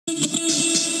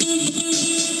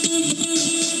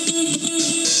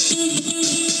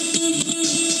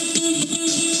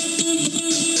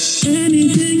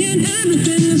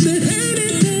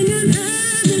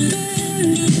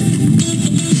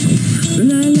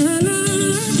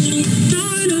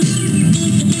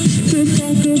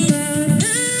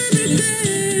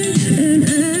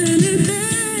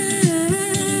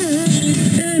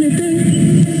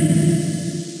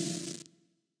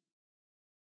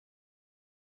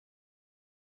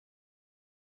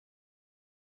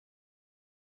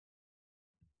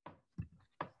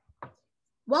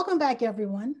Welcome back,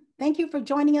 everyone. Thank you for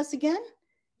joining us again.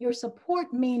 Your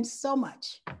support means so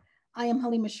much. I am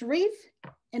Halima Sharif,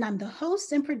 and I'm the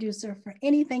host and producer for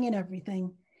Anything and Everything,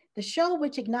 the show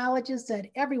which acknowledges that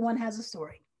everyone has a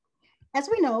story. As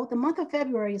we know, the month of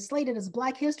February is slated as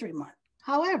Black History Month.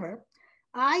 However,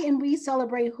 we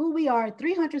celebrate who we are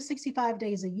 365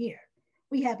 days a year.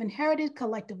 We have inherited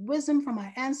collective wisdom from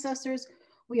our ancestors.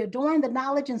 We adorn the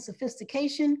knowledge and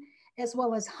sophistication, as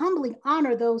well as humbly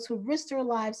honor those who risk their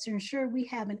lives to ensure we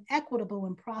have an equitable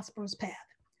and prosperous path.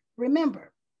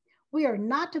 Remember, we are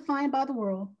not defined by the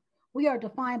world, we are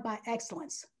defined by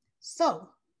excellence. So,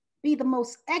 be the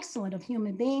most excellent of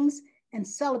human beings and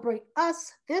celebrate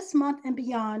us this month and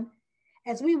beyond,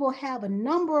 as we will have a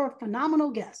number of phenomenal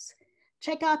guests.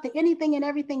 Check out the Anything and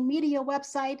Everything Media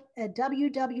website at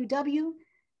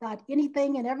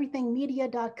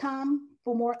www.anythingandeverythingmedia.com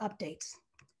for more updates.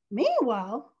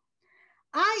 Meanwhile,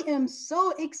 I am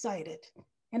so excited,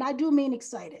 and I do mean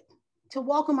excited, to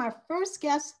welcome our first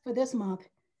guest for this month,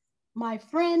 my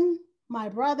friend, my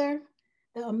brother,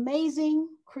 the amazing,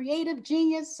 creative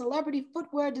genius, celebrity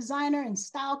footwear designer, and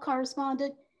style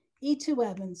correspondent, Etu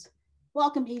Evans.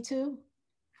 Welcome, Etu.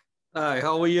 Hi,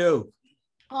 how are you?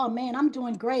 Oh man, I'm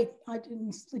doing great.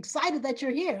 I'm excited that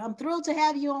you're here. I'm thrilled to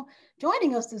have you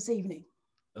joining us this evening.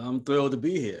 I'm thrilled to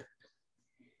be here.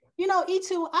 You know,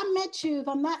 Etu, I met you,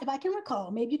 if I can recall,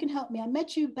 maybe you can help me. I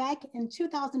met you back in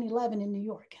 2011 in New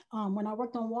York when I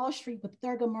worked on Wall Street with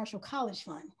Thurgood Marshall College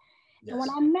Fund. Yes. And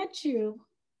when I met you,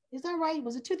 is that right?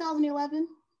 Was it 2011?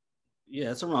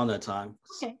 Yeah, it's around that time.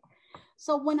 Okay.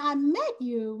 So when I met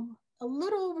you a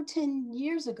little over 10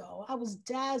 years ago, I was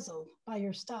dazzled by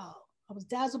your style. I was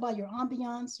dazzled by your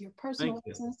ambiance, your personal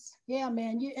essence. Yeah,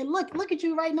 man. And look at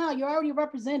you right now. You're already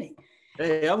representing.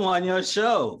 Hey, I'm on your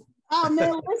show. Oh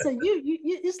man, listen, you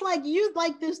it's like you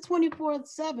like this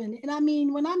 24/7. And I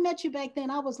mean, when I met you back then,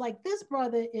 I was like, this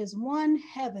brother is one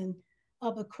heaven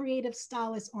of a creative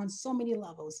stylist on so many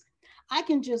levels. I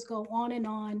can just go on and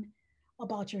on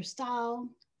about your style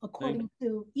according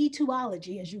to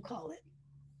Etuology, as you call it.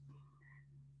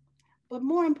 But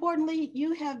more importantly,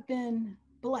 you have been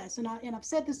blessed. And I've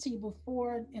said this to you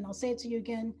before, and I'll say it to you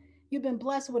again. You've been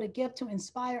blessed with a gift to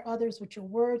inspire others with your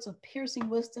words of piercing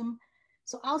wisdom.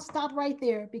 So I'll stop right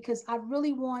there because I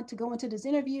really want to go into this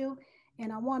interview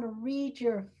and I want to read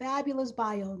your fabulous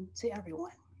bio to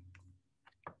everyone.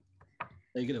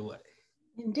 Take it away.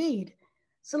 Indeed.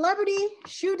 Celebrity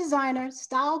shoe designer,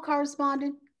 style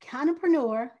correspondent,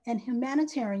 entrepreneur, and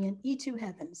humanitarian Etu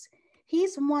Evans.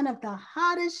 He's one of the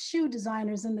hottest shoe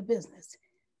designers in the business.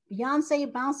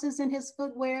 Beyonce bounces in his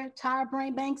footwear. Tyra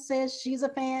Banks says she's a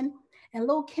fan. And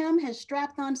Lil' Kim has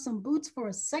strapped on some boots for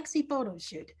a sexy photo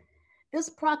shoot. This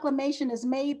proclamation is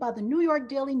made by the New York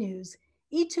Daily News.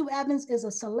 Etu Evans is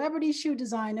a celebrity shoe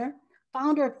designer,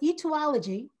 founder of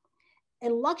Etuology, a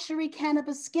luxury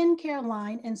cannabis skincare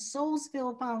line, and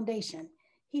Soulsville Foundation.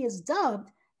 He is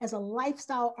dubbed as a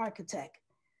lifestyle architect.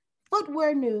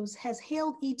 Footwear News has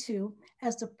hailed Etu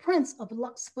as the Prince of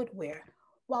Luxe Footwear,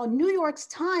 while New York's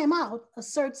Time Out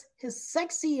asserts his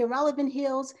sexy, irrelevant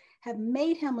heels have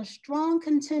made him a strong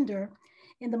contender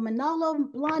in the Manolo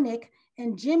Blahnik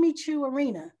and Jimmy Choo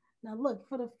arena. Now look,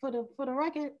 for the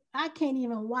record, I can't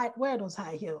even wear those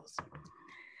high heels.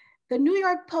 The New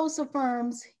York Post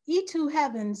affirms Etu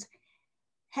Evans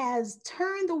has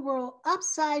turned the world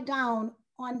upside down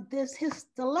on his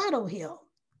stiletto heel.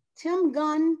 Tim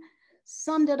Gunn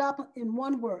summed it up in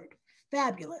one word: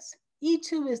 fabulous.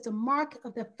 Etu is the mark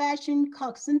of the fashion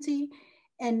coxswain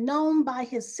and known by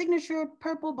his signature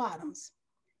purple bottoms.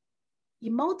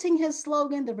 Emoting his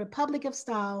slogan, the Republic of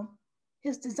Style,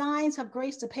 his designs have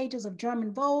graced the pages of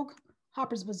German Vogue,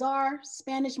 Harper's Bazaar,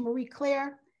 Spanish Marie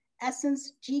Claire,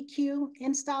 Essence, GQ,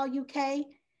 InStyle UK,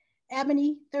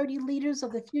 Ebony, 30 Leaders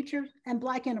of the Future, and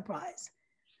Black Enterprise.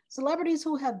 Celebrities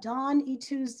who have donned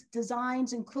Etu's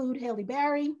designs include Halle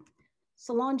Berry,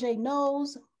 Solange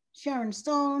Knowles, Sharon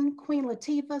Stone, Queen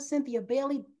Latifah, Cynthia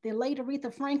Bailey, the late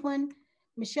Aretha Franklin,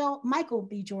 Michael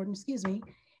B. Jordan,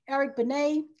 Eric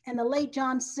Benet, and the late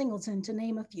John Singleton, to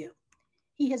name a few.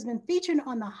 He has been featured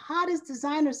on the hottest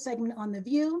designer segment on The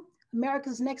View,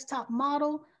 America's Next Top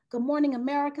Model, Good Morning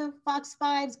America, Fox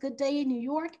 5's Good Day in New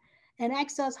York, and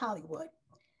Access Hollywood.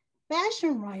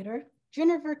 Fashion writer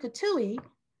Jennifer Katui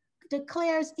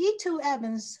declares Etu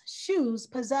Evans' shoes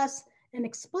possess an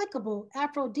inexplicable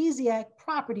aphrodisiac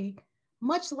property,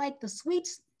 much like the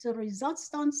sweets de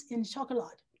resistance in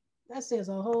chocolat. That says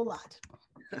a whole lot.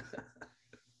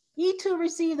 Etu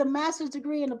received a master's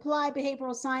degree in applied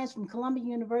behavioral science from Columbia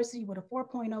University with a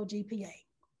 4.0 GPA.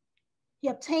 He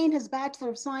obtained his Bachelor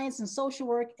of Science in Social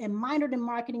Work and minored in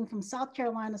marketing from South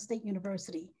Carolina State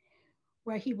University,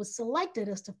 where he was selected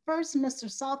as the first Mr.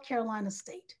 South Carolina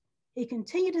State. He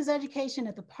continued his education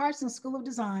at the Parsons School of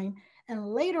Design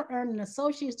and later earned an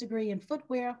associate's degree in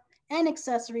footwear and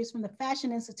accessories from the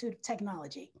Fashion Institute of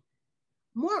Technology.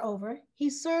 Moreover, he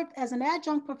served as an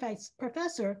adjunct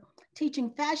professor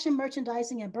teaching fashion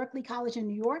merchandising at Berkeley College in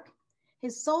New York.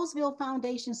 His Soulsville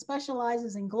Foundation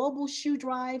specializes in global shoe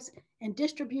drives and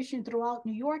distribution throughout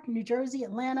New York, New Jersey,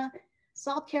 Atlanta,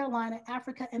 South Carolina,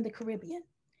 Africa, and the Caribbean.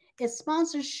 It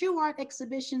sponsors shoe art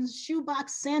exhibitions,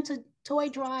 shoebox Santa toy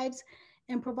drives,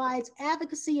 and provides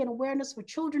advocacy and awareness for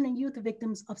children and youth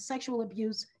victims of sexual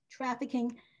abuse,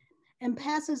 trafficking, and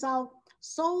passes out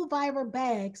Soulvivor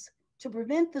bags to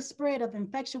prevent the spread of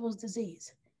infectious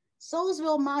disease.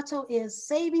 Soulsville motto is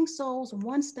saving souls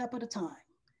one step at a time.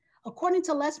 According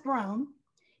to Les Brown,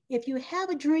 if you have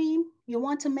a dream you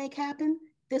want to make happen,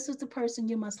 this is the person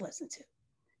you must listen to.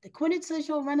 The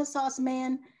quintessential Renaissance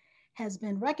man has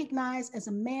been recognized as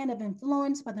a man of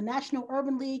influence by the National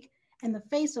Urban League and the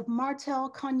face of Martell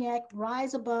Cognac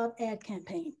Rise Above ad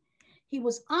campaign. He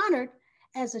was honored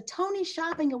as a Tony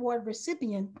Shopping Award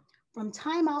recipient from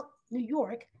Time Out New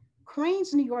York,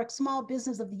 Crane's New York Small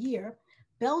Business of the Year,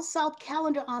 Bell South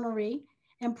Calendar honoree,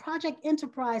 and Project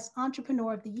Enterprise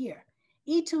Entrepreneur of the Year.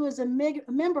 Etu is a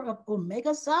member of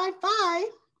Omega Psi Phi,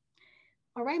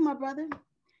 all right, my brother,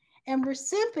 and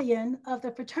recipient of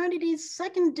the fraternity's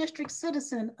Second District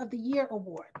Citizen of the Year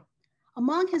Award.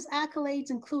 Among his accolades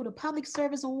include a Public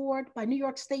Service Award by New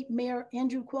York State Mayor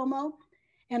Andrew Cuomo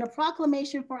and a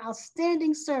proclamation for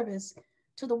outstanding service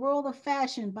to the world of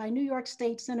fashion by New York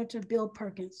State Senator Bill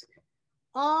Perkins.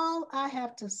 All I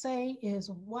have to say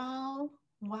is wow,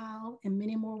 wow, and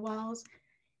many more wows.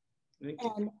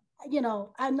 And, you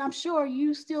know, I'm sure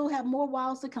you still have more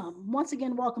wows to come. Once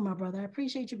again, welcome, my brother. I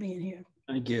appreciate you being here.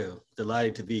 Thank you.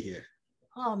 Delighted to be here.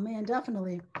 Oh, man,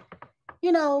 definitely.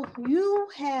 You know, you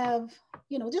have,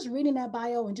 you know, just reading that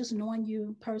bio and just knowing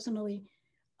you personally,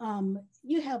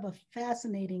 you have a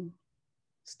fascinating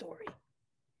story.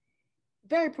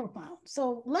 Very profound.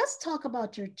 So let's talk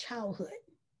about your childhood,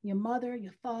 your mother,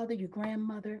 your father, your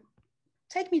grandmother.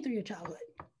 Take me through your childhood.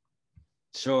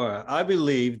 Sure. I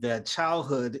believe that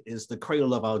childhood is the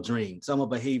cradle of our dreams. I'm a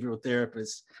behavioral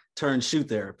therapist turned shoe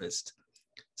therapist.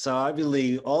 So I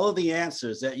believe all of the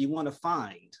answers that you want to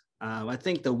find. I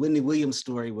think the Whitney Williams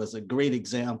story was a great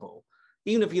example.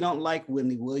 Even if you don't like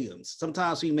Whitney Williams,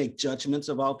 sometimes we make judgments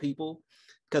about people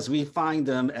because we find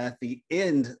them at the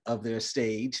end of their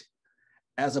stage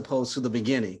as opposed to the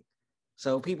beginning.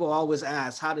 So people always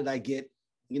ask, how did I get,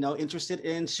 interested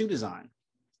in shoe design?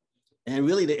 And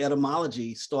really the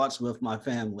etymology starts with my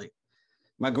family.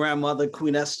 My grandmother,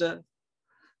 Queen Esther,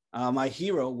 my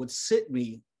hero, would sit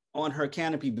me on her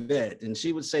canopy bed and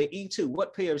she would say, Etu,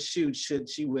 what pair of shoes should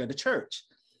she wear to church?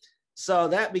 So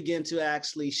that began to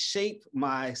actually shape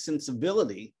my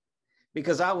sensibility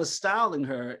because I was styling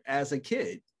her as a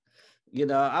kid.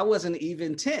 I wasn't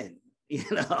even 10,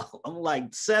 I'm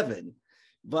like 7,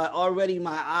 but already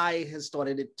my eye has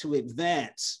started to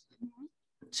advance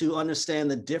to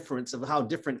understand the difference of how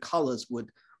different colors would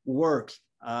work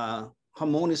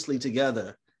harmoniously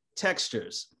together,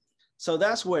 textures. So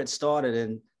that's where it started.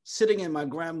 And sitting in my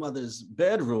grandmother's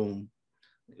bedroom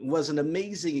was an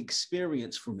amazing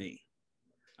experience for me.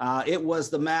 It was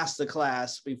the master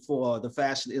class before the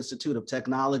Fashion Institute of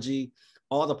Technology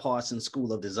or the Parsons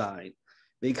School of Design,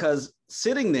 because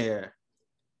sitting there,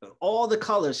 all the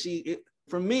colors,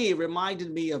 for me, it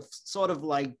reminded me of sort of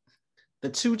like the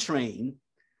 2 train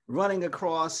running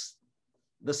across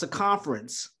the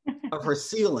circumference of her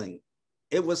ceiling.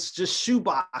 It was just shoe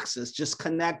boxes, just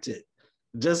connected,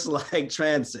 just like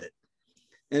transit.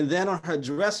 And then on her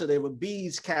dresser, there were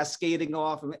beads cascading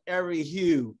off of every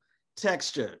hue,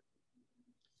 texture.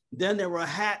 Then there were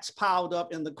hats piled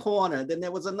up in the corner. Then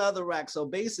there was another rack. So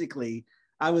basically,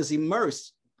 I was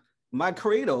immersed. My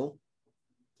cradle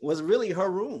was really her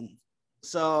room.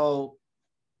 So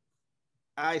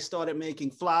I started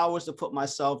making flowers to put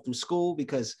myself through school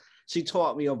because she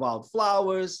taught me about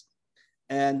flowers.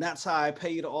 And that's how I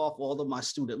paid off all of my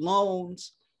student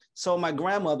loans. So my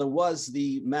grandmother was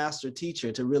the master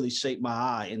teacher to really shape my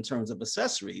eye in terms of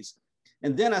accessories.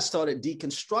 And then I started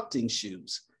deconstructing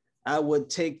shoes. I would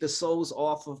take the soles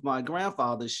off of my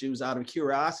grandfather's shoes out of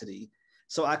curiosity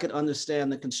so I could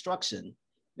understand the construction.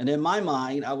 And in my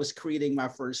mind, I was creating my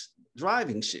first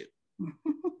driving shoe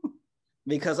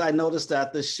because I noticed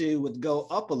that the shoe would go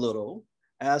up a little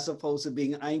as opposed to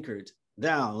being anchored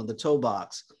down the toe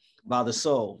box by the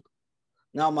sole.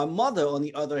 Now, my mother, on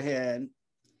the other hand,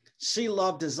 she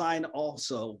loved design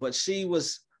also, but she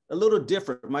was a little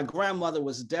different. My grandmother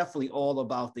was definitely all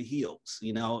about the heels.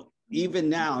 You know, even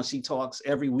now she talks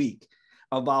every week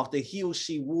about the heels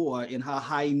she wore in her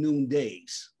high noon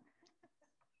days.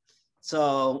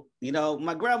 So, you know,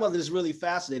 my grandmother's really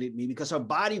fascinated me because her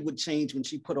body would change when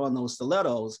she put on those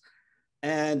stilettos.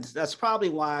 And that's probably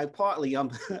why partly I'm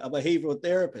a behavioral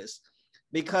therapist,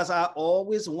 because I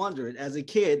always wondered as a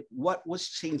kid what was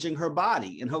changing her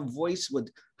body, and her voice would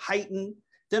heighten.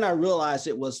 Then I realized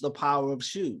it was the power of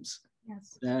shoes.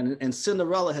 Yes. And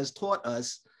Cinderella has taught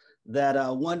us that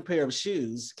one pair of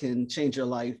shoes can change your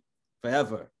life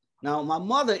forever. Now, my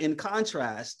mother, in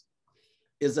contrast,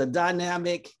 is a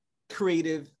dynamic,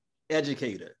 creative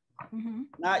educator. Mm-hmm.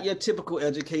 Not your typical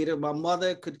educator. My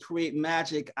mother could create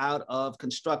magic out of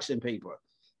construction paper.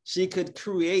 She could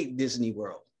create Disney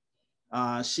World.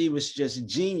 She was just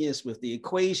genius with the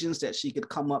equations that she could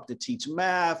come up to teach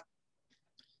math,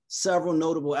 several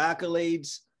notable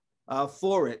accolades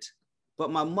for it.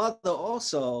 But my mother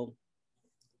also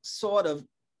sort of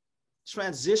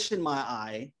transitioned my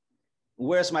eye,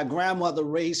 whereas my grandmother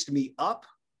raised me up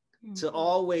to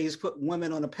always put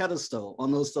women on a pedestal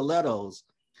on those stilettos.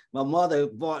 My mother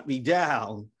brought me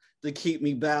down to keep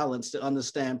me balanced, to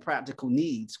understand practical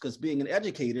needs, because being an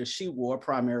educator, she wore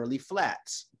primarily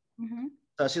flats. Mm-hmm.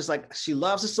 So she's like, she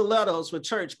loves the stilettos for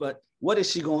church, but what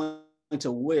is she going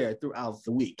to wear throughout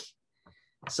the week?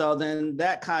 So then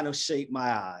that kind of shaped my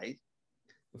eye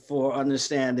for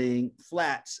understanding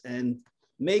flats and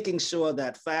making sure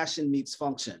that fashion meets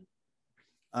function.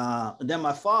 Then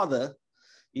my father,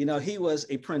 you know, he was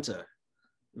a printer,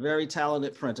 very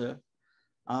talented printer.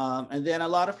 And then a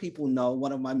lot of people know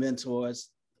one of my mentors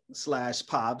 /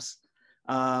 pops,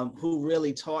 who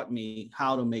really taught me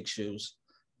how to make shoes,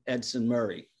 Edson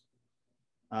Murray.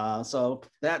 So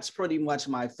that's pretty much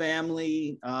my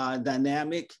family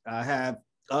dynamic. I have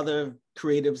other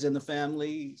creatives in the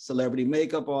family, celebrity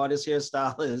makeup artists,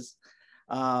 hairstylists,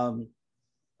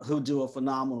 who do a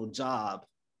phenomenal job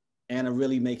and are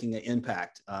really making an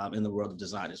impact in the world of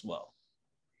design as well.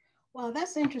 Well,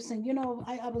 that's interesting. You know,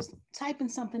 I was typing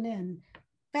something in.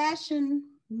 Fashion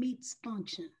meets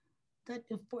function.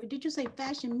 Did you say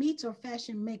fashion meets or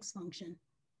fashion makes function?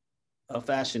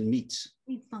 Fashion meets.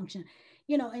 Meets function.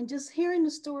 You know, and just hearing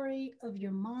the story of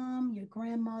your mom, your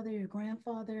grandmother, your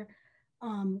grandfather,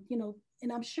 you know,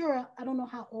 and I'm sure, I don't know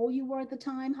how old you were at the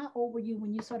time. How old were you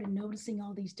when you started noticing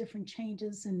all these different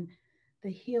changes and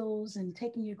the heels and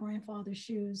taking your grandfather's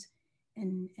shoes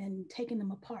and taking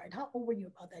them apart? How old were you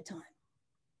about that time?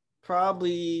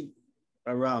 Probably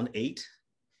around 8.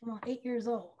 Around 8 years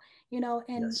old. You know,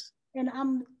 Yes.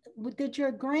 and did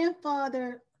your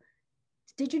grandfather,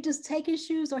 did you just take his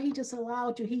shoes, or he just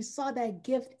allowed you? He saw that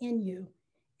gift in you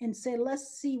and said,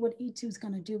 let's see what Etu's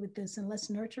going to do with this and let's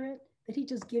nurture it. Did he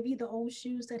just give you the old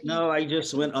shoes that he? No, I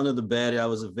just went under the bed. I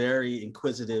was a very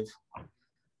inquisitive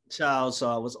child, so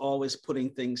I was always putting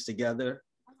things together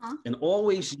and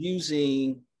always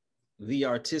using the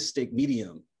artistic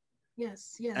medium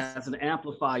Yes, yes. as an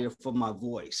amplifier for my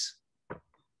voice,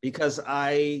 because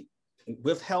I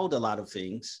withheld a lot of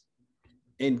things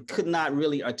and could not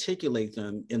really articulate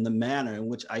them in the manner in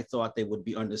which I thought they would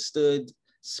be understood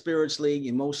spiritually,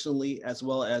 emotionally, as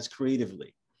well as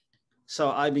creatively.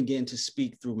 So I began to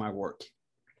speak through my work.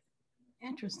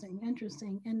 Interesting,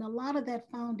 interesting. And a lot of that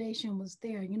foundation was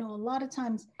there. You know, a lot of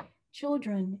times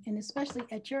children, and especially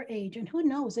at your age, and who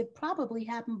knows, it probably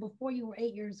happened before you were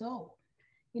 8 years old.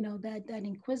 You know, that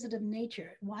inquisitive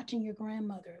nature, watching your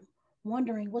grandmother,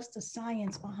 wondering what's the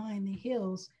science behind the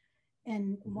heels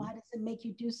and why does it make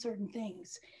you do certain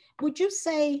things. Would you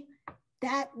say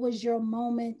that was your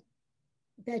moment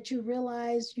that you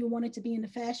realized you wanted to be in the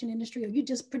fashion industry, or you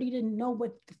just pretty didn't know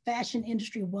what the fashion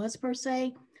industry was per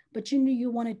se, but you knew you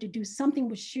wanted to do something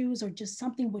with shoes or just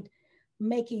something with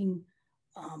making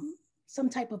some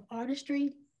type of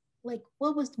artistry? Like,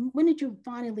 when did you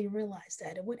finally realize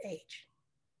that? At what age?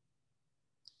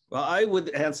 Well, I would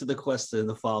answer the question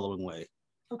the following way.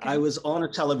 Okay. I was on a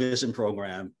television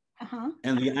program,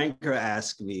 and the anchor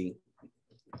asked me,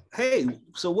 hey,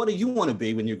 so what do you want to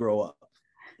be when you grow up?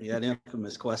 That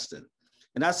infamous question.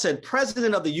 And I said,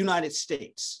 President of the United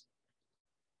States.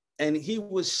 And he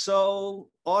was so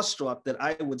awestruck that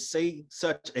I would say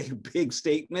such a big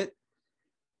statement,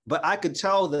 but I could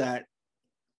tell that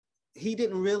he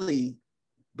didn't really,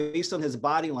 based on his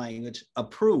body language,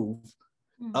 approve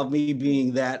of me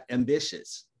being that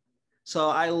ambitious. So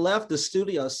I left the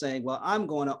studio saying, well, I'm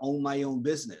going to own my own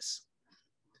business,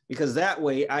 because that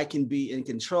way I can be in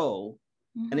control.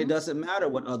 And it doesn't matter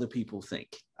what other people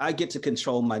think. I get to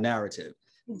control my narrative.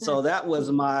 Exactly. So that was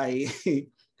my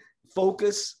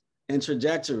focus and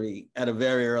trajectory at a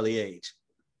very early age.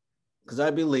 Because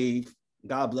I believe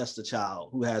God bless the child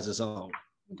who has his own.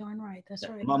 Darn right. That's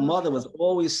right. My mother was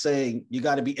always saying, you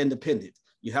got to be independent.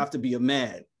 You have to be a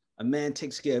man. A man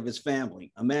takes care of his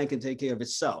family. A man can take care of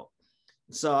himself.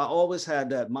 So I always had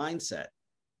that mindset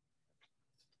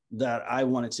that I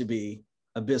wanted to be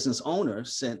a business owner,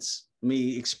 since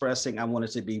me expressing I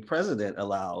wanted to be president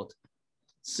aloud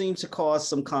seemed to cause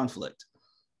some conflict.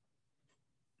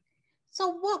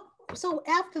 So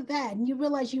after that, and you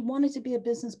realized you wanted to be a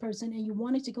business person and you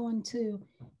wanted to go into,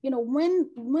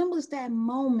 when was that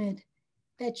moment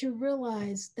that you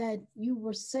realized that you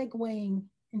were segueing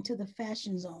into the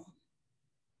fashion zone?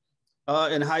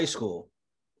 In high school.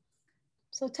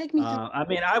 So take me through.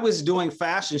 I was doing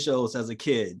fashion shows as a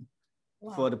kid.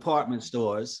 Wow. For department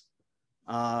stores.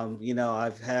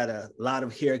 I've had a lot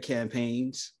of hair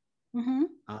campaigns.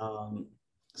 Mm-hmm.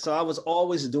 So I was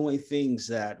always doing things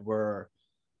that were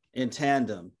in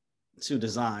tandem to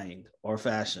design or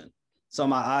fashion. So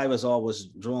my eye was always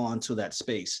drawn to that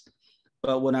space.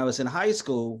 But when I was in high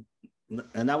school,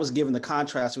 and I was given the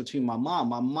contrast between my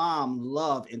mom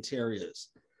loved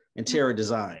interior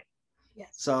design. Yes.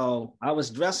 So I was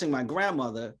dressing my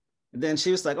grandmother, and then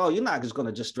she was like, oh, you're not just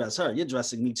gonna just dress her, you're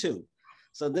dressing me too.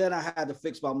 So then I had to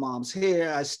fix my mom's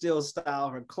hair. I still style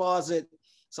her closet.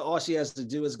 So all she has to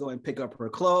do is go and pick up her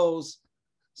clothes.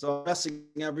 So dressing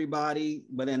everybody.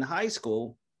 But in high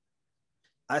school,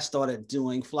 I started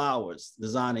doing flowers,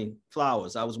 designing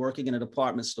flowers. I was working in a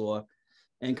department store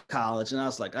in college, and I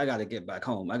was like, I got to get back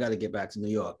home. I got to get back to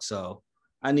New York. So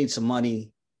I need some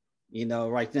money.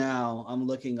 Right now I'm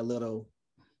looking a little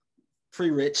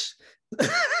pre-rich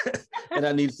and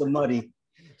I need some money.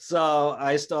 So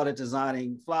I started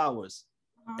designing flowers.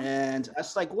 And I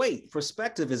was like, wait,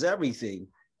 perspective is everything.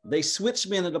 They switched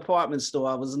me in the department store.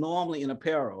 I was normally in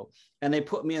apparel, and they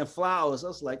put me in flowers. I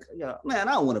was like, yeah, man,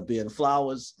 I don't want to be in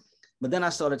flowers. But then I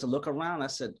started to look around. I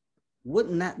said,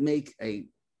 wouldn't that make a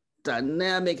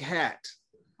dynamic hat?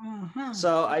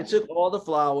 So I took all the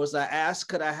flowers. I asked,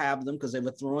 could I have them? Because they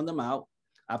were throwing them out.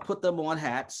 I put them on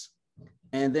hats.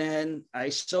 And then I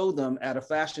showed them at a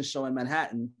fashion show in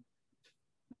Manhattan.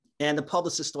 And the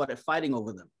publicist started fighting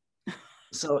over them.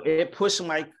 So it pushed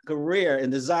my career in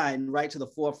design right to the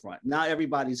forefront. Now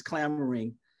everybody's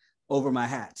clamoring over my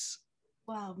hats.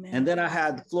 Wow, man. And then I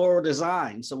had floral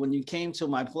design. So when you came to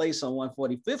my place on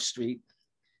 145th Street,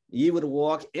 you would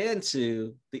walk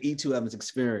into the Etu Evans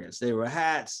experience. There were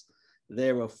hats,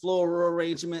 there were floral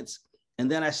arrangements. And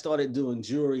then I started doing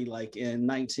jewelry like in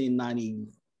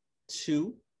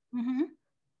 1992. Mm-hmm.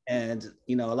 And,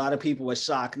 a lot of people are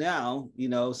shocked now,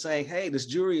 saying, hey, this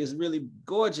jewelry is really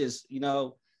gorgeous.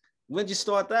 When'd you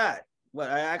start that?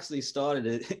 Well, I actually started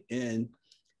it in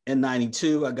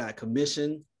 92. I got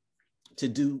commissioned to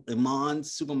do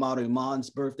supermodel Iman's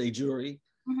birthday jewelry.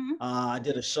 Mm-hmm. I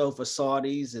did a show for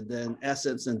Saudis, and then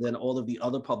Essence, and then all of the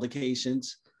other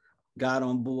publications got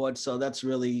on board. So that's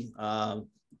really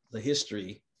the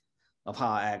history of how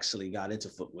I actually got into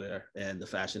footwear and the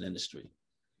fashion industry.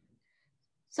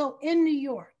 So in New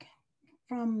York,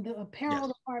 from the apparel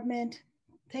department,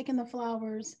 taking the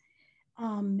flowers,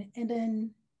 and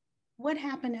then what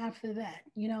happened after that?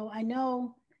 I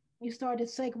know you started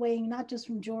segueing not just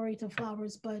from jewelry to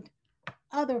flowers, but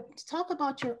talk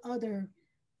about your other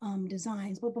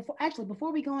designs. But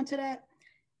before we go into that,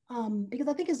 because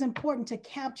I think it's important to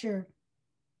capture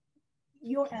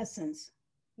your essence,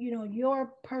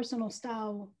 your personal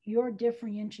style, your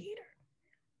differentiator.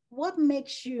 What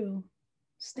makes you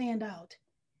stand out?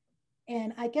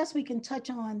 And I guess we can touch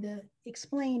on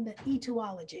explain the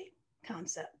etology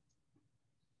concept.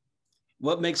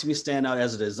 What makes me stand out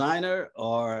as a designer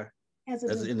or as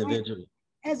an individual?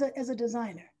 As a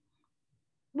designer.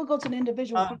 We'll go to the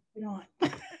individual on.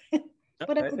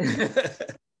 But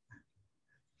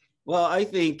well, I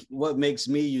think what makes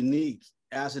me unique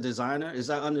as a designer is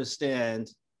I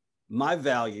understand my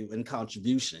value and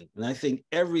contribution. And I think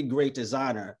every great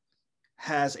designer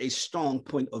has a strong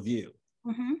point of view.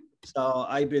 Mm-hmm. So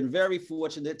I've been very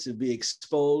fortunate to be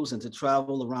exposed and to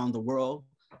travel around the world.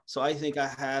 So I think I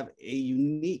have a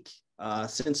unique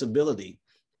sensibility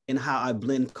in how I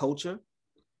blend culture.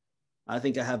 I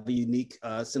think I have a unique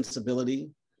sensibility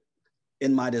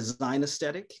in my design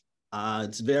aesthetic.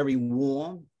 It's very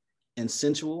warm and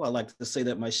sensual. I like to say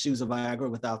that my shoes are Viagra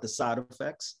without the side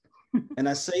effects. And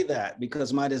I say that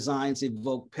because my designs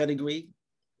evoke pedigree,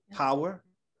 power,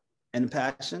 and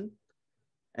passion.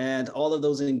 And all of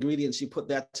those ingredients, you put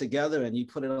that together and you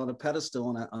put it on a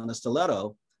pedestal on a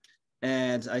stiletto.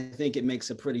 And I think it makes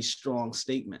a pretty strong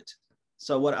statement.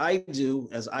 So what I do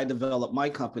as I develop my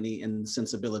company and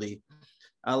sensibility,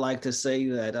 I like to say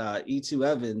that Etu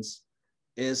Evans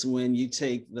is when you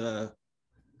take the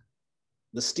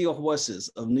steel horses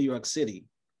of New York City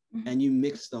and you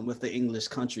mix them with the English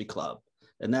country club.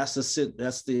 And that's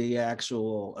the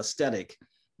actual aesthetic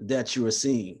that you are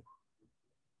seeing.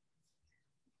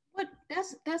 But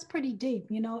that's pretty deep,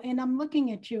 you know. And I'm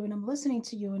looking at you and I'm listening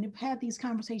to you, and I've had these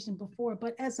conversations before.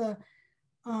 But as a,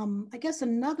 I guess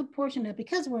another portion of,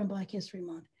 because we're in Black History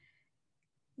Month,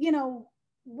 you know,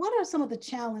 what are some of the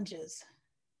challenges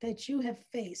that you have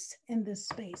faced in this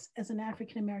space as an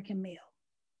African American male?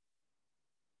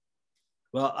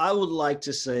 Well, I would like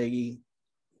to say,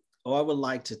 or I would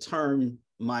like to term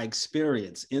my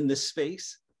experience in this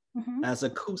space as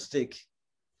acoustic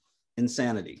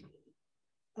insanity.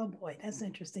 Oh boy, that's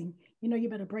interesting. You know, you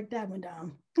better break that one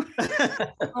down.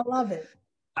 I love it.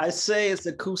 I say it's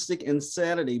acoustic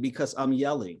insanity because I'm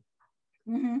yelling,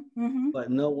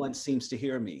 but no one seems to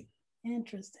hear me.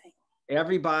 Interesting.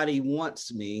 Everybody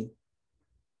wants me,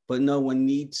 but no one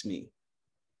needs me.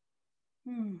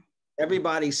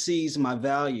 Everybody sees my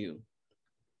value,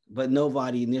 but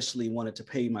nobody initially wanted to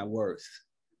pay my worth.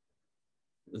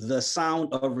 The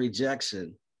sound of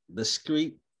rejection, the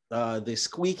squeaking,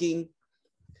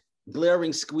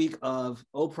 glaring squeak of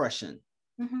oppression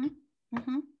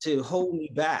to hold me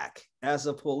back as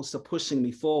opposed to pushing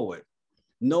me forward,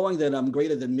 knowing that I'm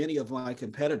greater than many of my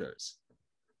competitors.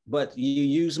 But you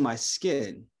use my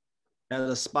skin as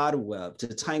a spider web to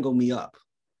tangle me up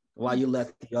while you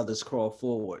let the others crawl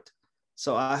forward.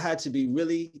 So I had to be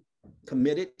really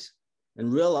committed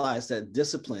and realize that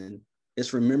discipline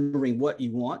is remembering what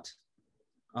you want.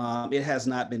 It has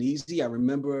not been easy. I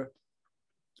remember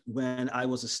when I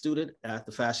was a student at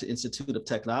the Fashion Institute of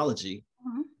Technology,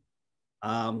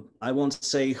 I won't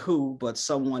say who, but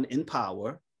someone in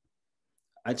power,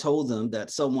 I told them that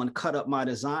someone cut up my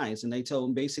designs and they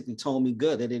basically told me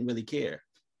good, they didn't really care.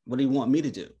 What do you want me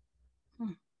to do?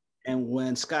 And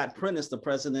when Scott Prentice, the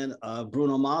president of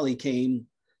Bruno Mali, came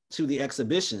to the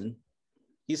exhibition,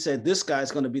 he said, this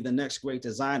guy's going to be the next great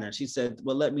designer. She said,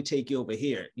 well, let me take you over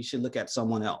here. You should look at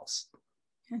someone else.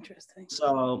 Interesting.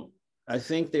 So I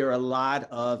think there are a lot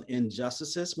of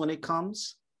injustices when it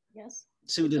comes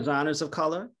to designers of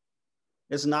color.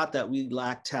 It's not that we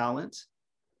lack talent.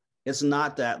 It's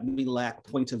not that we lack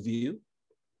point of view.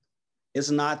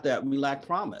 It's not that we lack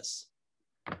promise.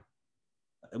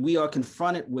 We are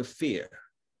confronted with fear.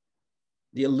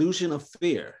 The illusion of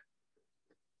fear,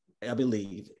 I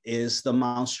believe, is the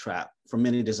mousetrap for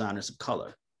many designers of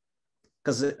color.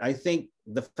 Because I think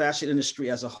the fashion industry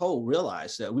as a whole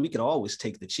realized that we could always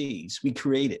take the cheese. We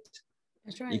create it.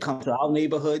 That's right. You come to our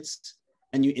neighborhoods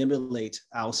and you emulate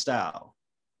our style.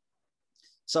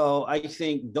 So I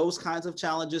think those kinds of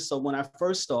challenges. So when I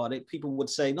first started, people would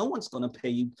say, no one's going to pay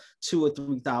you $2,000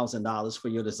 or $3,000 for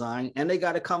your design, and they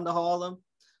got to come to Harlem.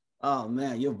 Oh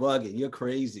man, you're bugging, you're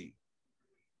crazy.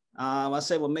 I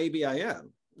say, well, maybe I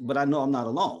am, but I know I'm not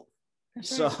alone.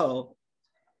 That's right. So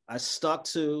I stuck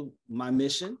to my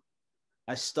mission.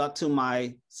 I stuck to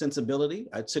my sensibility.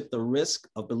 I took the risk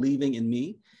of believing in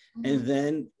me. And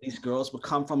then these girls would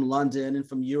come from London and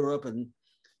from Europe and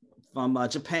from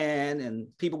Japan, and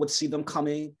people would see them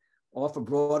coming off of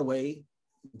Broadway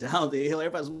down the hill.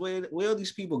 Everybody's, where are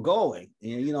these people going?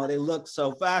 And, you know, they look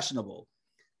so fashionable.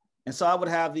 And so I would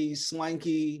have these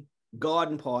swanky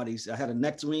garden parties. I had a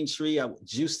nectarine tree. I would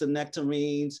juice the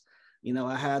nectarines. You know,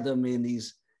 I had them in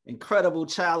these incredible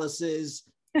chalices.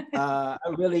 I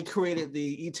really created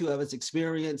the Etu Evans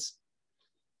experience.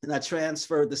 And I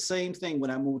transferred the same thing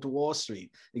when I moved to Wall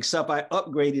Street, except I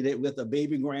upgraded it with a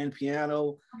baby grand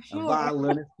piano, a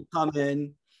violinist to come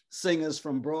in, singers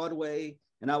from Broadway.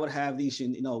 And I would have these,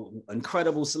 you know,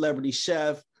 incredible celebrity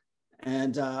chef.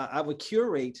 And I would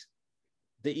curate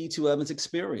the Etu Evans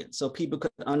experience so people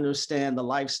could understand the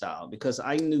lifestyle, because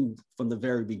I knew from the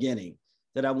very beginning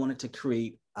that I wanted to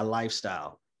create a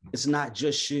lifestyle. It's not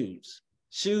just shoes.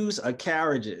 Shoes are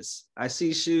carriages. I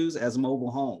see shoes as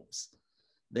mobile homes.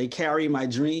 They carry my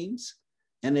dreams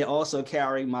and they also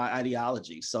carry my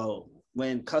ideology. So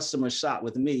when customers shop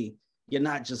with me, you're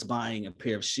not just buying a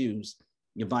pair of shoes,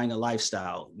 you're buying a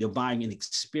lifestyle, you're buying an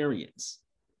experience,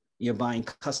 you're buying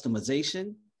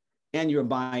customization, and you're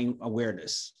buying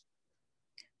awareness.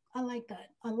 I like that.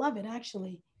 I love it,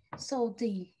 actually. So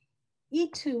the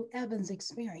Etu Evans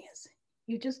experience,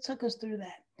 you just took us through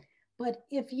that. But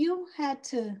if you had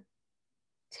to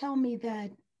tell me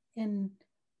that in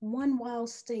one wild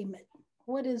statement,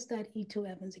 what is that Etu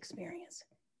Evans experience?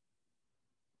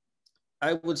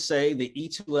 I would say the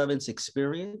Etu Evans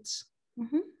experience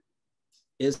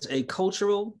is a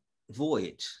cultural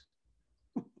voyage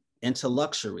into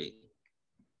luxury.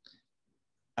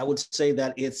 I would say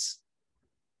that it's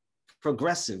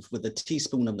progressive with a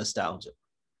teaspoon of nostalgia.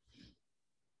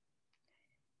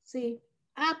 See,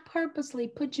 I purposely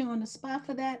put you on the spot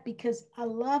for that because I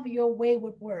love your way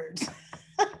with words.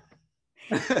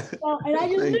 So, and I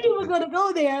just knew you were going to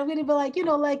go there. I'm going to be like,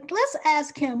 like, let's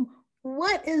ask him,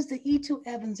 what is the Etu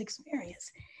Evans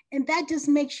experience? And that just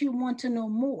makes you want to know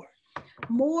more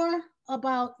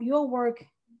about your work,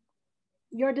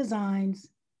 your designs,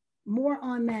 more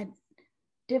on that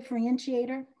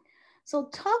differentiator. So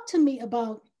talk to me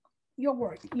about your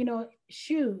work,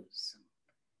 shoes,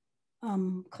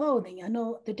 clothing. I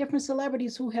know the different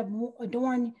celebrities who have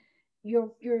adorned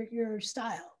your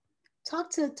style.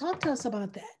 Talk to us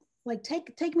about that. Like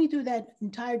take me through that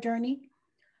entire journey,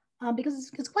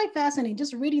 because it's quite fascinating.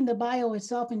 Just reading the bio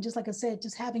itself, and just like I said,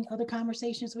 just having other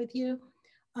conversations with you.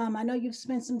 I know you've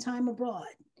spent some time abroad.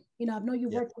 I know you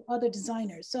worked with other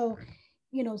designers. So,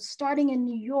 starting in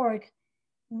New York,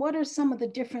 what are some of the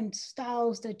different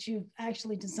styles that you've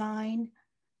actually designed?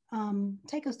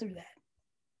 Take us through that.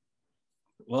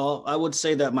 Well, I would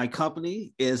say that my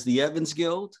company is the Evans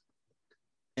Guild,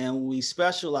 and we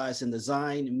specialize in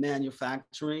design,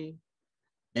 manufacturing,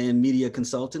 and media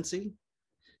consultancy.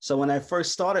 So when I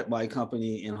first started my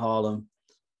company in Harlem,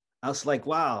 I was like,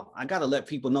 wow, I got to let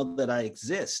people know that I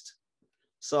exist.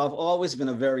 So I've always been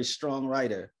a very strong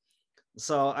writer.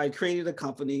 So I created a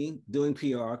company doing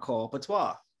PR called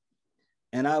Patois.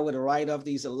 And I would write up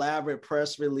these elaborate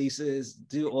press releases,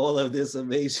 do all of this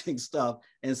amazing stuff,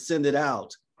 and send it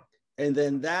out. And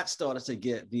then that started to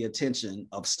get the attention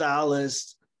of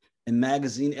stylists and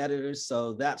magazine editors.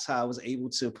 So that's how I was able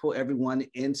to pull everyone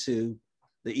into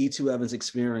the Etu Evans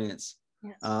experience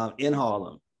in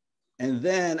Harlem. And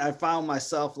then I found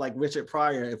myself like Richard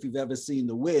Pryor, if you've ever seen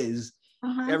The Wiz,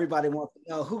 everybody wants to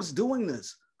know who's doing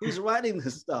this, who's writing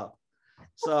this stuff.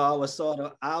 So I was sort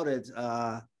of outed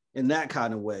in that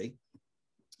kind of way.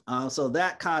 So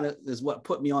that kind of is what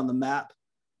put me on the map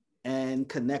and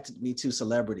connected me to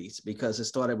celebrities, because it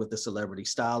started with the celebrity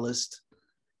stylist.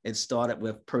 It started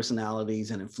with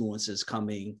personalities and influencers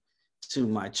coming to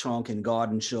my trunk and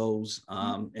garden shows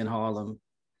in Harlem.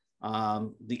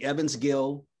 The Evans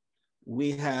Guild,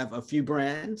 we have a few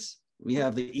brands. We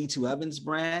have the Etu Evans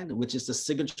brand, which is the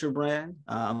signature brand.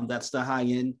 That's the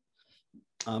high-end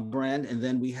brand. And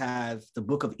then we have the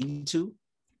Book of Etu,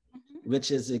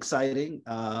 which is exciting.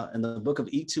 And the Book of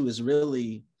Etu is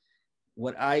really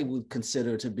what I would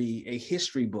consider to be a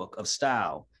history book of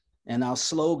style. And our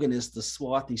slogan is the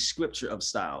swarthy scripture of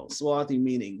style, swarthy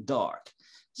meaning dark.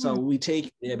 So we take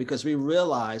it there because we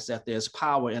realize that there's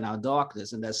power in our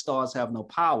darkness, and that stars have no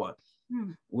power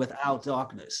without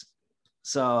darkness.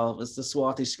 So it's the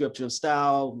swarthy scripture of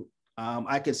style.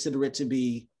 I consider it to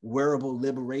be wearable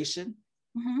liberation,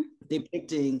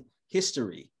 depicting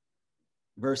history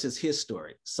versus his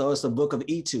story. So it's the Book of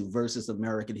Etu versus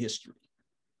American history.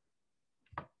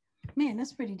 Man,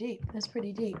 that's pretty deep. That's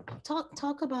pretty deep.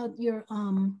 Talk about your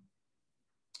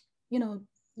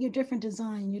your different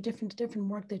design, your different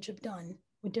work that you've done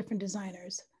with different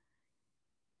designers.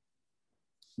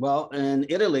 Well, in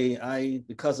Italy,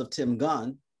 because of Tim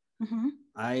Gunn,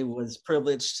 I was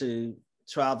privileged to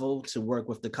travel to work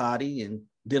with Ducati and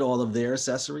did all of their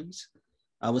accessories.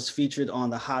 I was featured on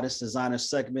the hottest designer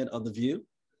segment of The View.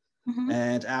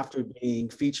 And after being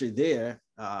featured there,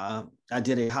 I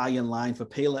did a high-end line for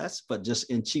Payless, but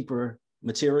just in cheaper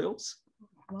materials.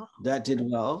 Wow. That did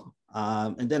well.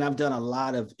 And then I've done a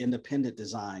lot of independent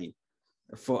design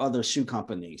for other shoe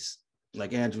companies,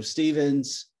 like Andrew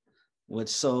Stevens, which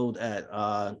sold at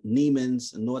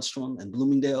Neiman's, Nordstrom, and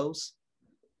Bloomingdale's.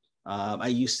 I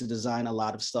used to design a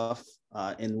lot of stuff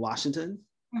in Washington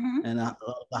and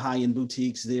the high-end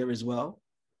boutiques there as well.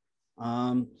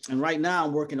 And right now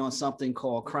I'm working on something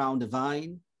called Crown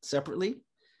Divine separately.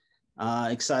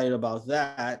 Excited about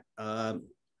that.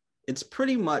 It's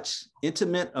pretty much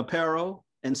intimate apparel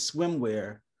and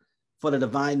swimwear for the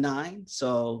Divine Nine.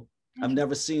 So I've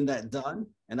never seen that done,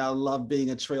 and I love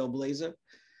being a trailblazer.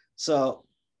 So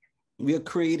we are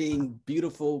creating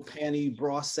beautiful panty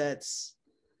bra sets,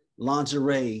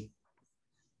 lingerie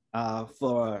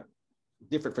for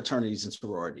different fraternities and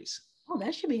sororities. Oh,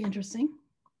 that should be interesting.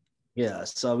 Yeah,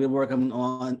 so we're working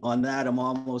on that. I'm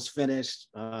almost finished.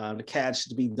 The CAD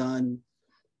should be done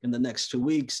in the next 2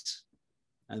 weeks.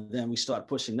 And then we start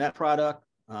pushing that product.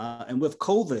 And with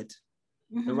COVID,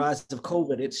 the rise of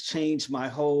COVID, it's changed my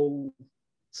whole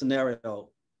scenario,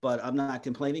 but I'm not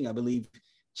complaining. I believe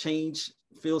change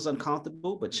feels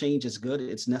uncomfortable, but change is good.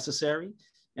 It's necessary.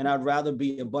 And I'd rather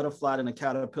be a butterfly than a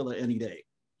caterpillar any day.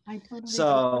 I totally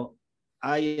so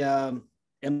agree. I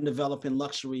am developing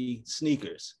luxury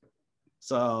sneakers.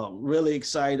 So really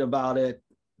excited about it.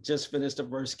 Just finished the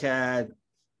first CAD.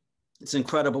 It's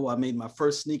incredible. I made my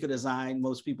first sneaker design.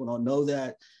 Most people don't know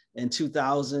that, in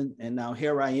 2000. And now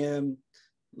here I am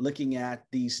looking at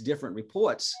these different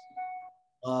reports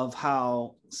of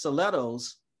how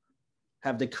stilettos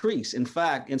have decreased. In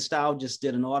fact, InStyle just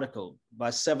did an article by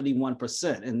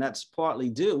 71%, and that's partly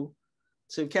due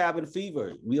to cabin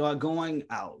fever. We aren't going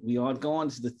out. We aren't going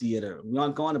to the theater. We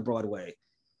aren't going to Broadway.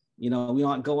 You know, we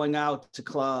aren't going out to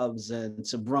clubs and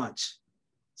to brunch.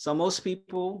 So most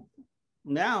people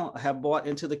now have bought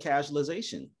into the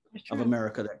casualization of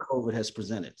America that COVID has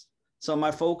presented. So my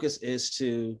focus is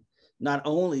to not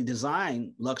only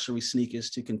design luxury sneakers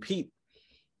to compete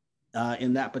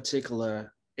in that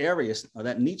particular area or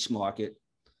that niche market,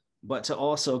 but to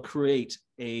also create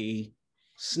a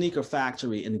sneaker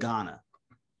factory in Ghana.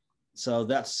 So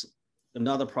that's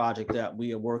another project that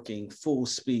we are working full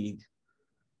speed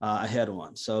ahead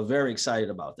on. So very excited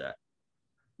about that.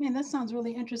 Man, that sounds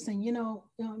really interesting. You know,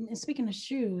 and speaking of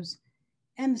shoes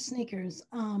and the sneakers,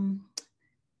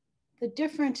 the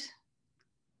different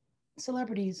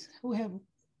celebrities who have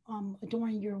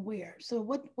adorned your wear. So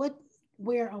what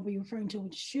wear are we referring to?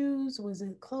 Shoes? Was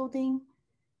it clothing?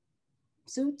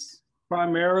 Suits?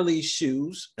 Primarily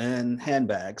shoes and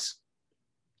handbags,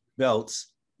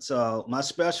 belts. So my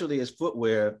specialty is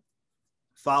footwear,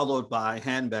 followed by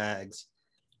handbags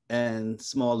and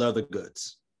small leather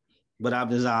goods. But I've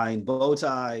designed bow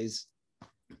ties.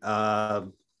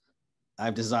 I've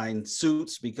designed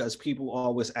suits because people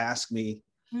always ask me,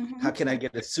 how can I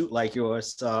get a suit like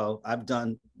yours? So I've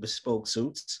done bespoke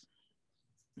suits.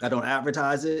 I don't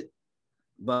advertise it,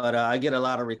 but I get a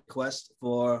lot of requests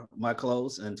for my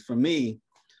clothes. And for me,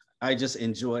 I just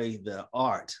enjoy the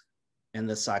art and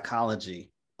the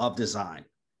psychology of design.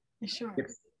 Sure.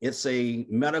 It's a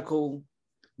medical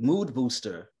mood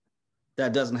booster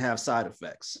that doesn't have side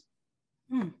effects.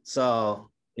 So,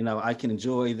 you know, I can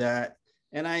enjoy that.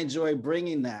 And I enjoy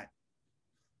bringing that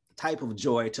type of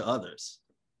joy to others.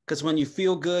 Because when you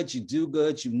feel good, you do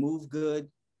good, you move good.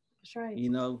 That's right.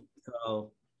 You know,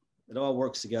 so it all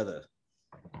works together.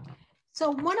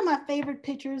 So one of my favorite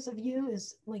pictures of you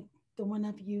is like the one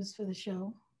I've used for the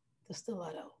show, the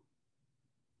stiletto.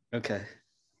 Okay.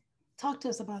 Talk to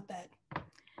us about that.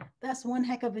 That's one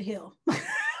heck of a heel,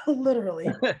 literally.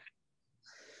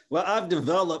 Well, I've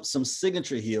developed some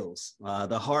signature heels,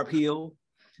 the harp heel,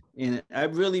 and I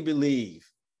really believe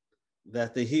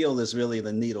that the heel is really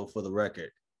the needle for the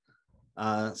record.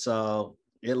 So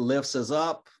it lifts us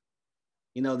up.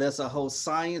 You know, there's a whole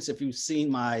science. If you've seen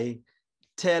my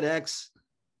TEDx,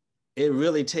 it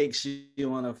really takes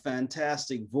you on a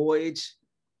fantastic voyage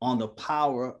on the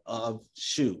power of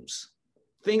shoes.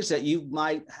 Things that you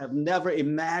might have never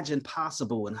imagined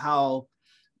possible, and how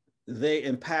they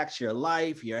impact your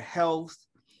life, your health,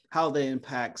 how they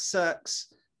impact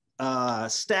sex,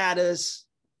 status,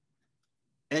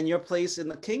 and your place in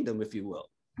the kingdom, if you will.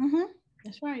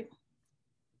 That's right.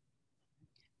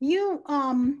 You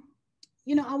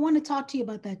know, I want to talk to you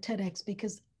about that TEDx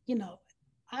because, you know,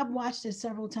 I've watched it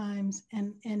several times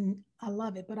and I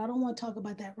love it, but I don't want to talk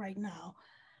about that right now.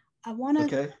 I want to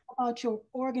talk about your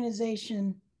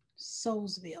organization,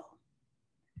 Soulsville.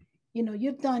 You know,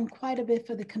 you've done quite a bit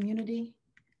for the community,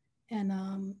 and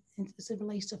as it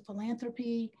relates to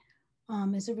philanthropy,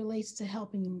 as it relates to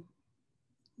helping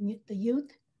the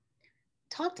youth.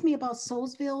 Talk to me about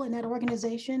Soulsville and that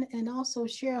organization, and also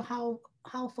share how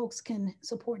folks can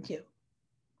support you.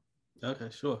 Okay,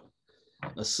 sure.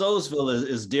 Soulsville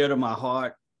is dear to my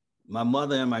heart. My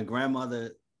mother and my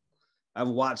grandmother, I've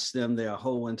watched them their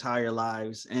whole entire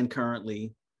lives and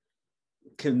currently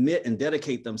commit and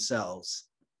dedicate themselves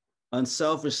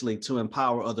unselfishly to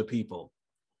empower other people.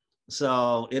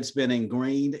 So it's been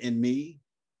ingrained in me.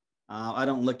 I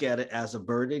don't look at it as a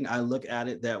burden. I look at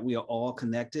it that we are all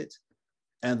connected.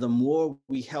 And the more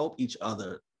we help each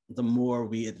other, the more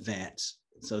we advance.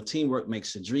 So teamwork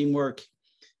makes the dream work.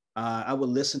 I would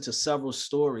listen to several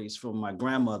stories from my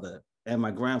grandmother and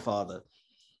my grandfather,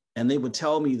 and they would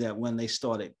tell me that when they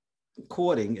started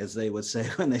courting, as they would say,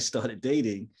 when they started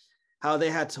dating, how they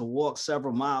had to walk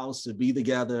several miles to be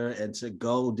together and to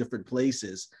go different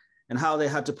places, and how they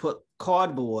had to put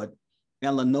cardboard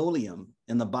and linoleum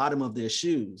in the bottom of their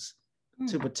shoes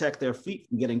to protect their feet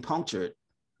from getting punctured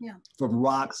from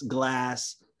rocks,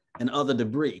 glass, and other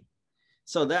debris.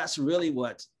 So that's really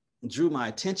what drew my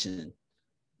attention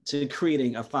to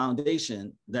creating a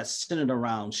foundation that's centered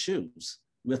around shoes,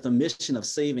 with a mission of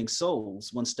saving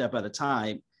souls one step at a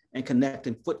time and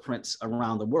connecting footprints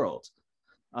around the world.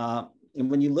 And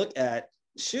when you look at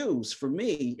shoes, for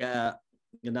me,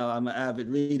 you know, I'm an avid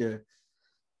reader.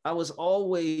 I was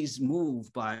always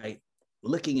moved by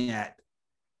looking at,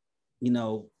 you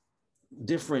know,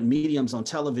 different mediums on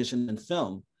television and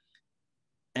film.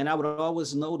 And I would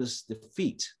always notice the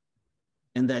feet,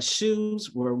 and that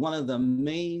shoes were one of the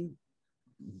main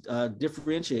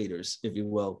differentiators, if you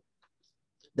will,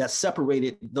 that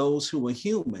separated those who were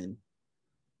human,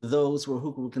 those who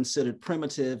were considered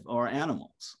primitive or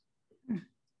animals.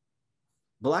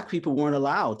 Black people weren't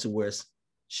allowed to wear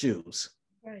shoes,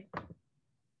 Right.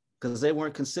 because they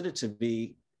weren't considered to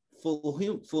be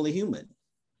fully human.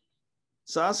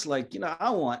 So I was like, I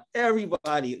want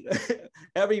everybody,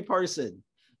 every person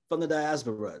from the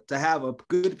diaspora to have a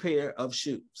good pair of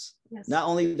shoes. Yes. Not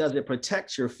only does it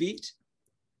protect your feet,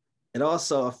 it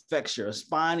also affects your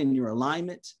spine and your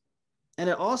alignment, and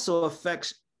it also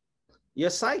affects your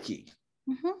psyche.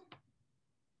 Mm-hmm.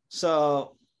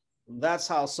 So that's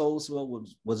how Soulsville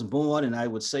was born. And I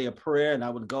would say a prayer, and I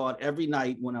would go out every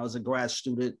night when I was a grad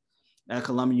student at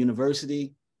Columbia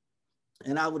University,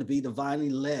 and I would be divinely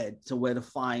led to where to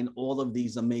find all of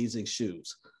these amazing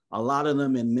shoes, a lot of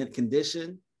them in mint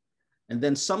condition. And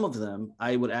then some of them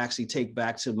I would actually take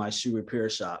back to my shoe repair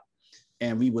shop,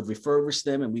 and we would refurbish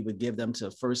them, and we would give them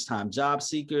to first-time job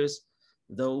seekers,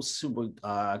 those who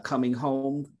were coming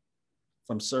home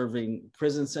from serving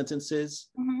prison sentences,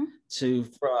 Mm-hmm.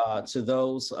 to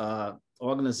those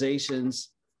organizations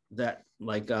that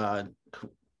like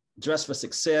Dress for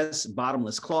Success,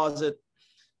 Bottomless Closet,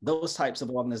 those types of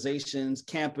organizations,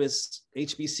 campus,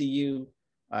 HBCU,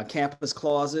 campus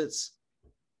closets,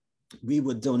 we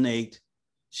would donate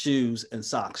shoes and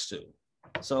socks to.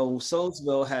 So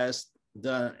Soulsville has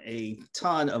done a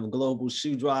ton of global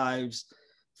shoe drives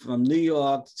from New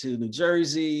York to New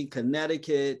Jersey,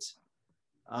 Connecticut,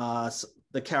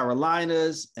 the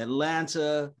Carolinas,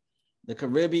 Atlanta, the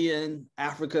Caribbean,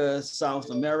 Africa, South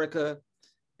America.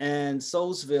 And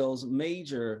Soulsville's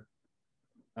major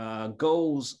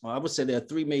goals, I would say there are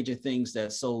three major things that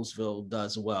Soulsville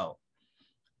does well.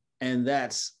 And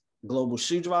that's global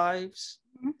shoe drives.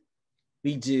 Mm-hmm.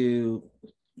 We do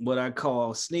what I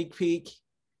call sneak peek,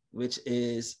 which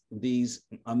is these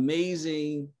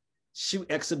amazing shoe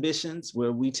exhibitions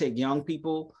where we take young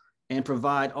people and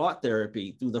provide art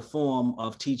therapy through the form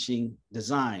of teaching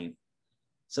design.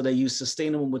 So they use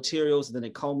sustainable materials, and then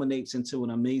it culminates into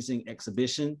an amazing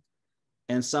exhibition.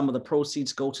 And some of the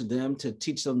proceeds go to them to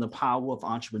teach them the power of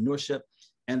entrepreneurship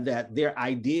and that their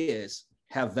ideas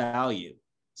have value.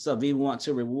 So we want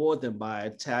to reward them by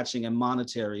attaching a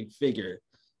monetary figure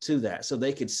to that, so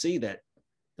they could see that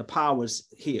the power's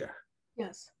here.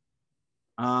 Yes.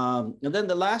 And then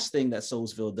the last thing that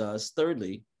Soulsville does,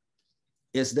 thirdly,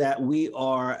 is that we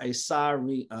are a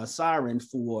siren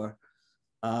for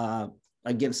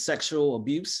against sexual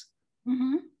abuse,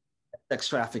 mm-hmm. sex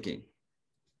trafficking.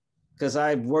 Because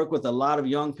I've worked with a lot of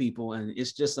young people, and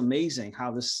it's just amazing how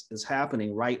this is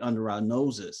happening right under our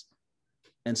noses.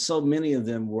 And so many of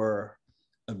them were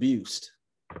abused.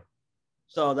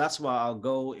 So that's why our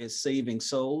goal is saving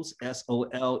souls,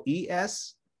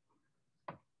 SOLES,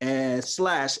 and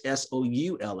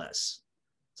 /SOULS.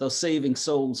 So saving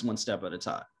souls one step at a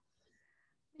time.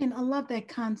 And I love that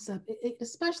concept,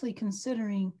 especially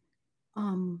considering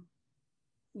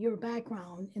your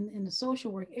background in the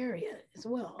social work area as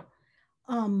well,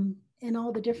 and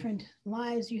all the different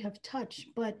lives you have touched.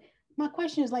 But my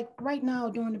question is, like right now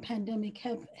during the pandemic,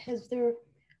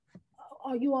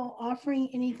 are you all offering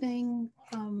anything,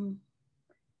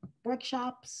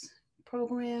 workshops,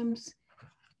 programs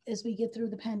as we get through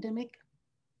the pandemic?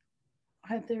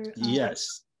 Have there?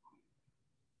 Yes.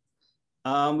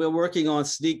 We're working on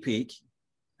Sneak Peek.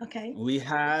 Okay. We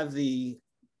have the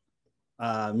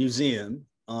museum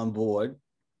on board.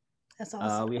 That's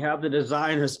awesome. We have the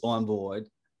designers on board,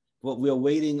 but we're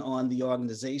waiting on the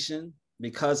organization,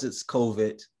 because it's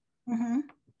COVID, mm-hmm.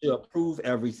 to approve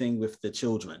everything with the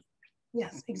children.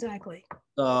 Yes, exactly.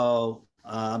 So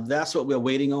that's what we're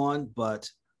waiting on, but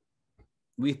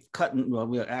we're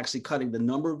actually cutting the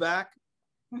number back,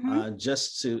 mm-hmm.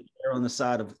 Just to err on the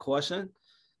side of caution.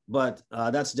 But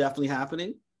that's definitely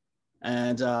happening.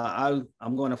 And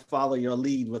I'm going to follow your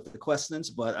lead with the questions,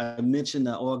 but I mentioned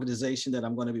the organization that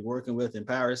I'm going to be working with in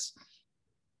Paris.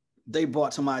 They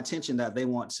brought to my attention that they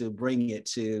want to bring it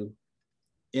to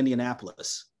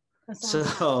Indianapolis.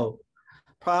 So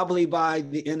probably by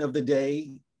the end of the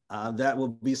day, that will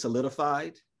be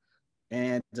solidified.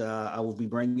 And I will be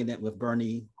bringing it with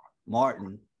Bernie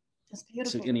Martin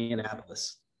to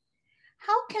Indianapolis.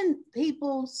 How can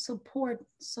people support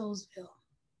Soulsville?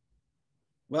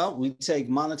 Well, we take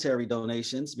monetary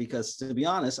donations because, to be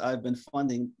honest, I've been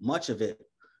funding much of it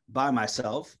by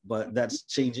myself, but that's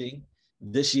changing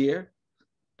this year.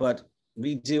 But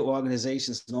we do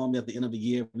organizations normally at the end of the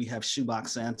year. We have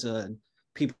Shoebox Santa, and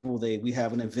people, we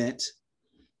have an event,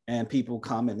 and people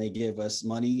come and they give us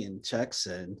money and checks,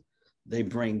 and they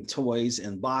bring toys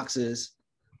in boxes.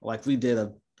 Like we did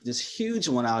this huge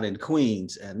one out in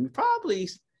Queens, and we probably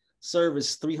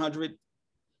serviced 300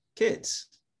 kids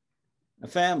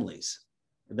and families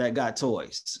that got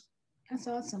toys. That's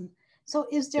awesome. So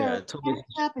is there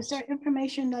is there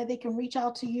information that they can reach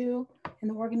out to you and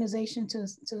the organization to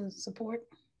support?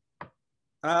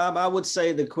 I would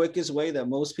say the quickest way that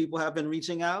most people have been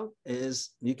reaching out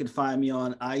is you can find me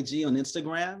on IG, on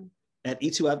Instagram at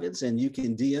Etu Evans, and you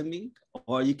can DM me,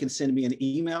 or you can send me an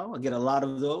email. I get a lot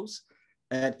of those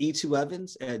at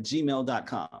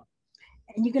etuevans@gmail.com.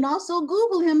 And you can also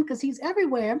Google him because he's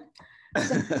everywhere.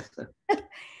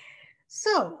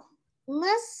 So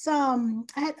let's,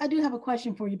 I do have a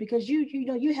question for you, because you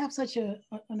know, you have such an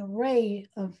array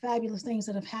of fabulous things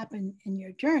that have happened in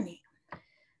your journey.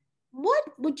 What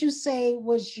would you say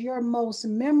was your most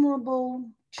memorable,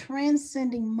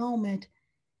 transcending moment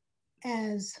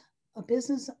as a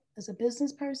business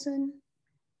person,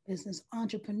 business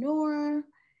entrepreneur,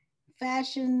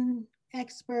 fashion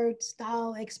expert,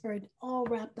 style expert, all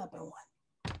wrapped up in one?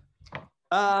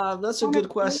 That's a good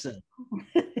question.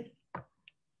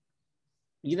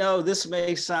 You know, this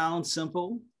may sound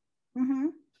simple,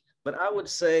 but I would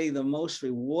say the most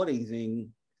rewarding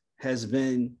thing has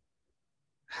been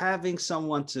having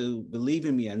someone to believe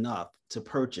in me enough to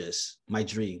purchase my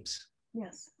dreams.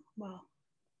 Yes. Wow.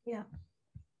 Yeah.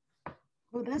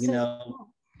 Well, that's, you know,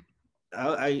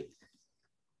 I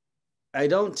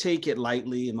don't take it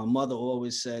lightly. And my mother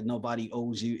always said, nobody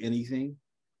owes you anything.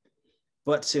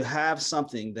 But to have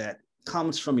something that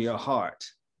comes from your heart,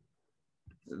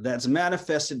 that's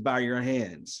manifested by your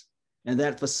hands, and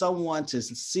that for someone to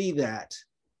see that,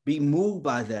 be moved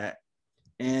by that,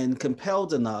 and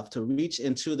compelled enough to reach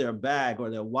into their bag or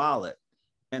their wallet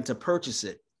and to purchase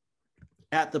it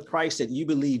at the price that you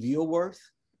believe you're worth,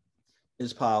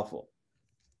 is powerful.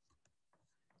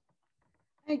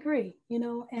 I agree, you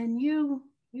know, and you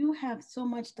have so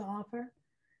much to offer.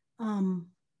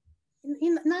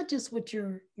 Not just with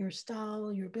your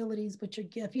style, your abilities, but your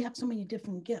gift. You have so many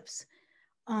different gifts,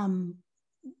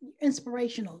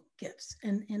 inspirational gifts,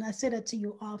 and I say that to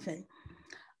you often.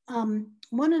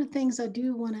 One of the things I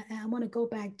do want to add, I want to go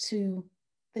back to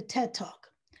the TED Talk.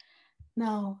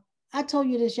 Now, I told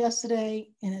you this yesterday,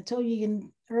 and I told you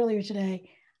again earlier today.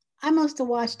 I must have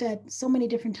watched that so many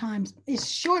different times. It's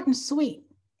short and sweet,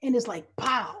 and it's like,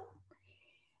 pow.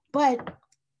 But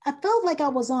I felt like I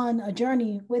was on a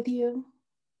journey with you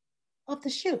of the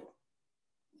shoe.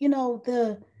 You know,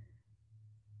 the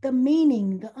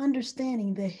meaning, the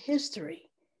understanding, the history,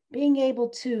 being able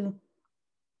to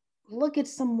look at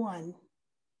someone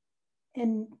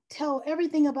and tell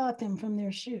everything about them from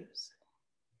their shoes.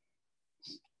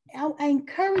 I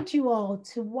encourage you all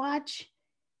to watch,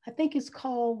 I think it's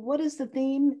called, what is the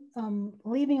theme?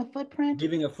 Leaving a Footprint?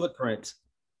 Leaving a Footprint.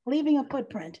 Leaving a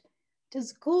Footprint.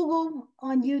 Just Google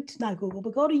on YouTube, not Google,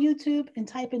 but go to YouTube and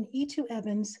type in Etu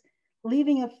Evans,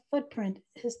 Leaving a Footprint,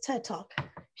 his TED Talk.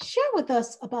 Share with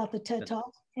us about the TED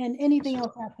Talk and anything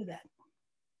else after that.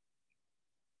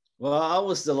 Well, I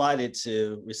was delighted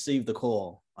to receive the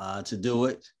call to do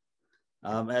it.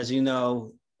 As you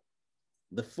know,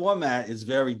 the format is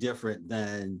very different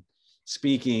than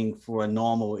speaking for a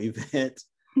normal event.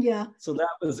 Yeah. So that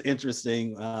was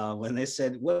interesting when they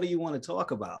said, what do you want to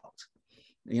talk about?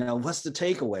 You know, what's the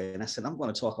takeaway? And I said, I'm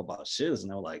going to talk about shoes.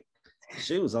 And they were like,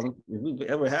 shoes? I don't think we've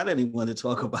ever had anyone to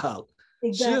talk about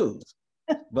shoes.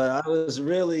 But I was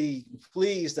really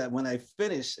pleased that when I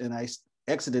finished and I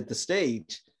exited the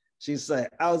stage, she said,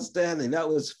 outstanding. That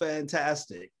was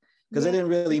fantastic. Because I didn't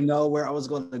really know where I was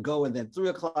going to go. And then 3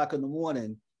 o'clock in the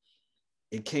morning,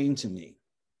 it came to me.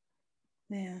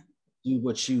 Yeah.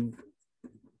 What's your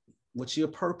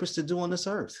purpose to do on this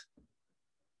earth?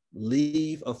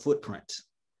 Leave a footprint.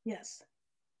 Yes.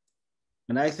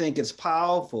 And I think it's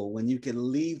powerful when you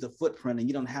can leave the footprint and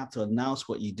you don't have to announce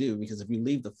what you do, because if you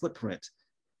leave the footprint,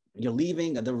 you're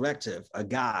leaving a directive, a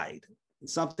guide,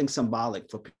 something symbolic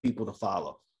for people to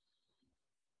follow.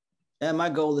 And my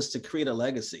goal is to create a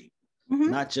legacy,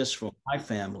 not just for my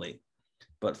family,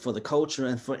 but for the culture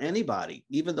and for anybody,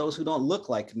 even those who don't look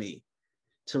like me,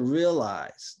 to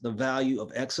realize the value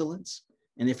of excellence.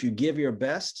 And if you give your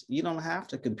best, you don't have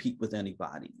to compete with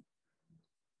anybody.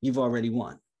 You've already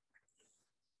won.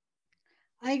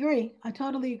 I agree. I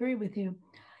totally agree with you.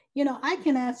 You know, I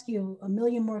can ask you a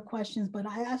million more questions, but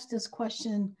I asked this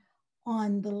question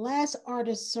on the last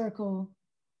artist circle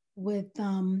with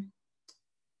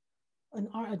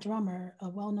a drummer, a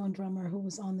well-known drummer who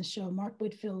was on the show, Mark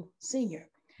Whitfield Sr.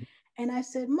 And I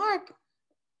said, Mark,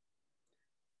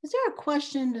 is there a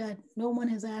question that no one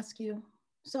has asked you?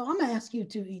 So I'm gonna ask you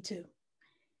too, E2.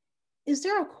 Is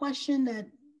there a question that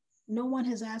no one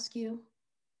has asked you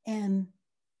and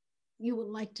you would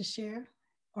like to share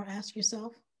or ask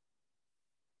yourself?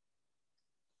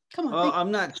 Come on. Well,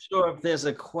 I'm not sure if there's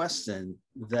a question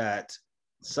that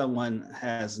someone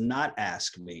has not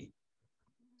asked me.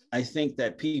 I think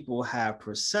that people have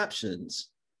perceptions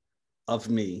of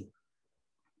me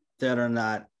that are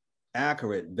not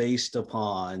accurate based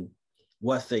upon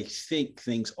what they think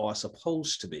things are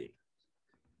supposed to be.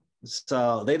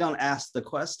 So they don't ask the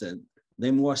question,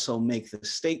 they more so make the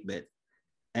statement,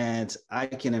 and I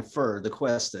can infer the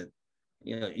question.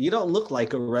 You don't look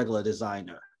like a regular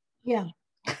designer. Yeah.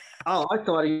 Oh, I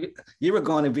thought you were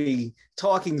going to be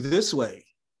talking this way.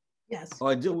 Yes.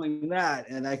 Or doing that.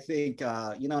 And I think,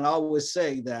 and I always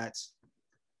say that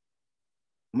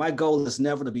my goal is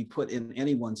never to be put in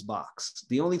anyone's box.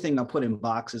 The only thing I put in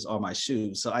boxes are my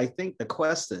shoes. So I think the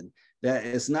question that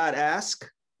is not asked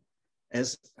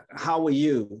is, how are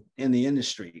you in the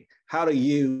industry? How do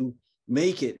you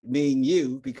make it being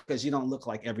you, because you don't look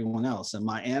like everyone else? And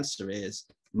my answer is,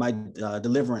 my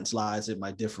deliverance lies in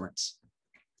my difference.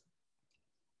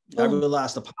 I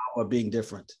realized the power of being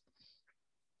different.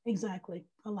 Exactly.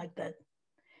 I like that.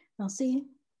 Now, see,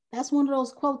 that's one of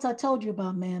those quotes I told you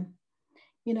about, man.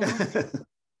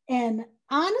 And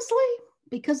honestly,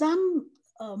 because I'm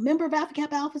a member of Alpha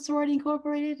Kappa Alpha Sorority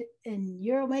Incorporated and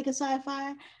you're Omega Psi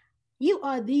Phi, you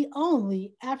are the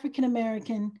only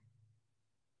African-American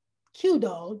Q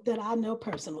dog that I know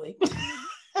personally.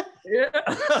 Yeah.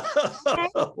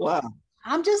 Wow.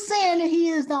 I'm just saying that he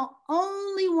is the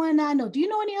only one I know. Do you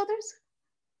know any others?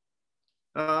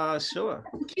 Sure.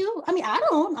 Q? I mean, I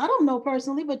don't know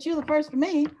personally, but you're the first for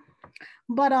me.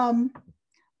 But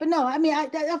no, I mean, I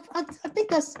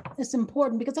think it's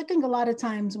important, because I think a lot of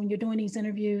times when you're doing these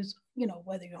interviews,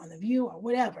 whether you're on The View or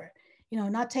whatever,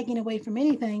 not taking away from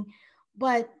anything,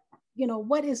 but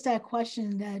what is that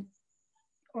question that,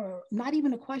 or not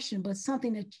even a question, but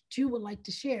something that you would like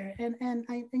to share? And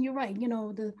you're right.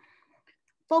 The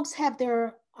folks have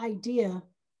their idea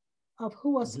of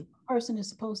who a person is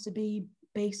supposed to be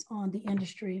based on the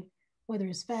industry, whether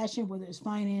it's fashion, whether it's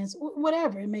finance,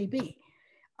 whatever it may be.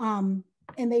 And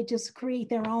they just create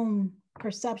their own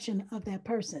perception of that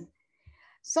person.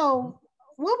 So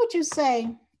what would you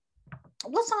say,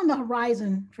 what's on the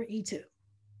horizon for E2?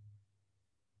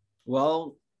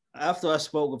 Well, after I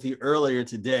spoke with you earlier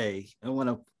today, I want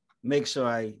to make sure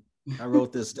I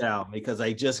wrote this down, because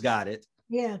I just got it.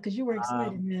 Yeah, because you were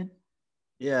excited, man.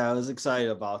 Yeah, I was excited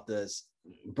about this.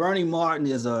 Bernie Martin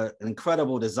is an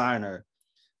incredible designer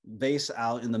based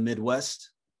out in the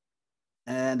Midwest.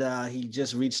 And he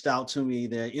just reached out to me.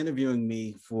 They're interviewing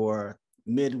me for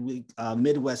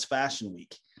Midwest Fashion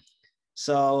Week.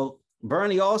 So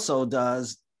Bernie also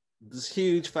does this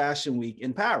huge fashion week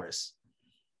in Paris.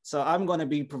 So I'm going to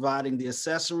be providing the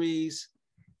accessories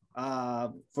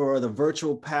for the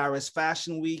virtual Paris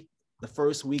Fashion Week, the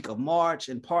first week of March,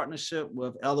 in partnership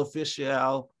with Elle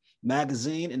Officielle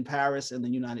magazine in Paris in the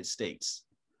United States.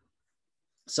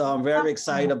 So I'm very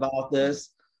excited about this.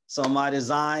 So my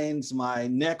designs, my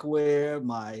neckwear,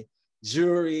 my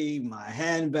jewelry, my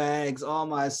handbags, all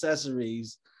my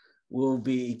accessories will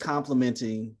be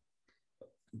complementing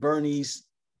Bernie's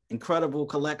incredible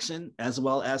collection, as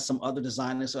well as some other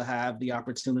designers who have the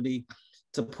opportunity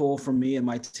to pull from me and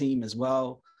my team as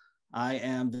well. I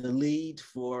am the lead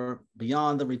for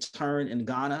Beyond the Return in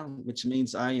Ghana, which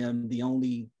means I am the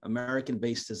only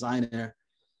American-based designer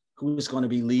who is going to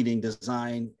be leading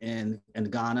design in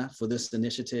Ghana for this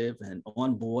initiative. And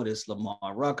on board is Lamar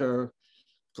Rucker,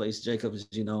 plays Jacob, as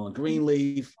you know, in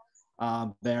Greenleaf,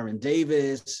 Baron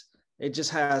Davis. It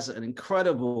just has an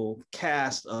incredible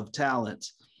cast of talent.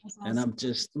 Awesome. And I'm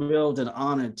just thrilled and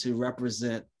honored to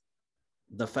represent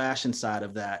the fashion side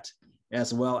of that,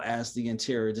 as well as the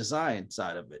interior design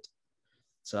side of it.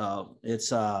 So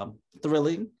it's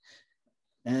thrilling.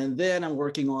 And then I'm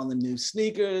working on the new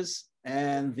sneakers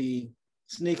and the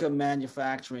sneaker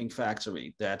manufacturing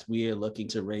factory that we are looking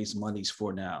to raise monies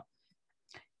for now.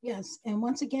 Yes, and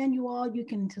once again, you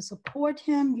can, to support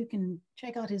him, you can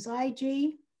check out his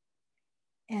IG,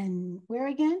 and where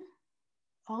again?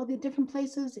 All the different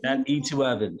places. At Etu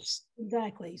Evans.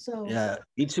 Exactly. So yeah,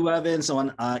 Etu Evans on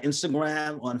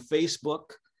Instagram, on Facebook,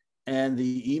 and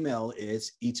the email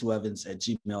is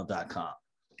etuevans@gmail.com.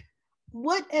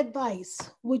 What advice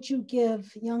would you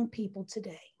give young people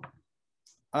today?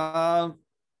 I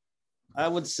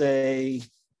would say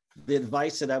the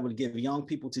advice that I would give young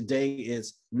people today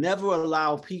is never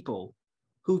allow people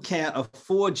who can't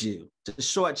afford you to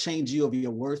shortchange you of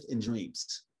your worth and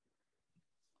dreams.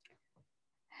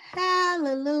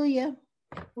 Hallelujah.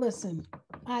 Listen,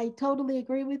 I totally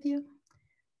agree with you.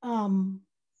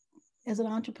 As an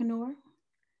entrepreneur,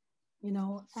 you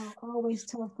know, I always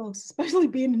tell folks, especially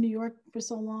being in New York for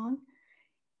so long,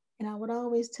 and I would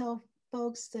always tell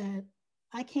folks that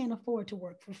I can't afford to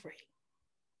work for free.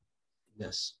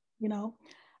 Yes. You know,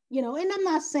 and I'm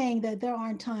not saying that there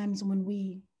aren't times when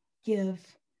we give,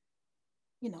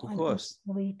 of course,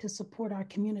 unconditionally to support our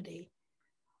community.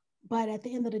 But at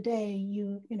the end of the day,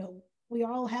 we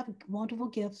all have wonderful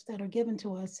gifts that are given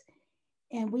to us,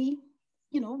 and we,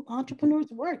 entrepreneurs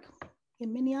work,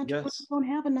 and many entrepreneurs yes. don't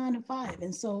have a 9 to 5,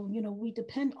 and so we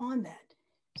depend on that.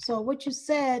 So what you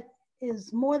said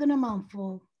is more than a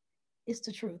mouthful. It's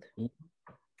the truth.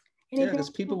 Yeah, because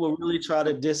people will really try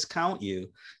to discount you.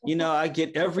 You know, I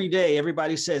get every day,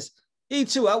 everybody says,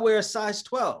 Etu, I wear a size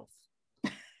 12.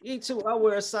 Etu, I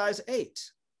wear a size 8.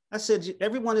 I said,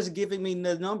 everyone is giving me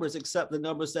the numbers except the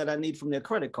numbers that I need from their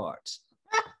credit cards.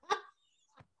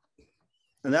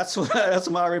 And that's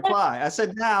my reply. I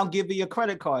said, now I'll give you your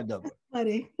credit card number.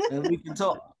 Buddy. And we can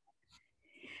talk.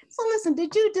 So listen,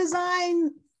 did you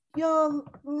design your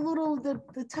little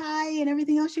the tie and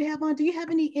everything else you have on? Do you have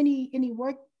any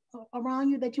work around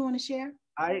you that you want to share?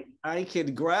 I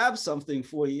can grab something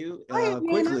for you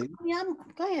quickly.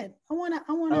 Go ahead. I want to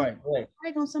All right,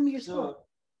 break on some of your stuff.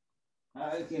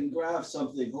 I can grab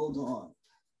something. Hold on.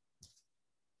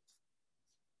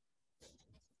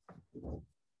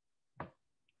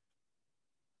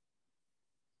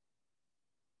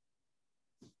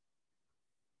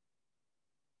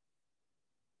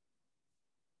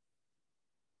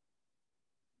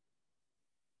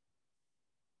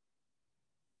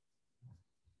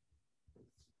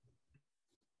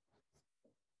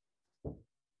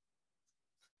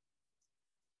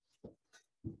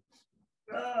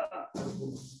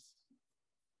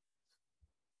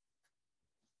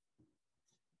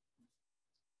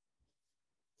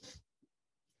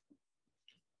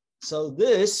 So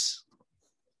this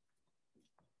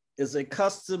is a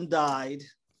custom dyed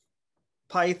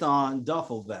Python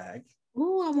duffel bag.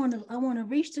 Ooh, I want to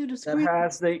reach through the screen. That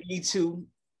has the Etu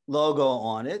logo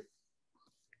on it.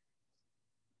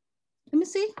 Let me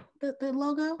see the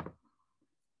logo.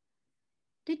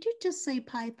 Did you just say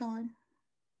Python?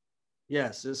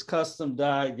 Yes, it's custom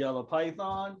dyed yellow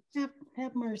Python.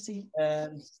 Have mercy.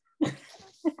 And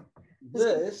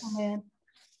this. Oh, man.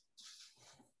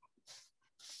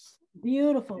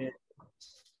 Beautiful. Yeah.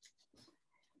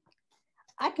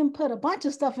 I can put a bunch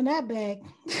of stuff in that bag.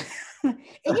 And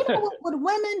you know what, with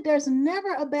women, there's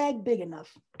never a bag big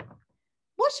enough.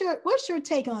 What's your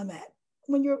take on that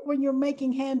when you're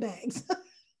making handbags?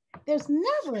 There's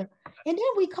never. And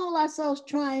then we call ourselves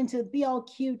trying to be all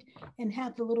cute and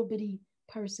have the little bitty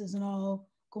purses and all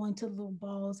going to the little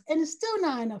balls, and it's still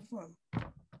not enough room.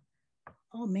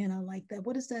 Oh man, I like that.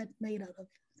 What is that made out of?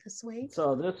 The suede?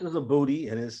 So this is a booty,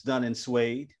 and it's done in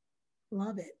suede.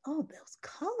 Love it. Oh, those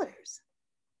colors.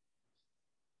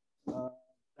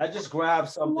 I just grabbed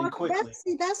something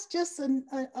quickly. That's just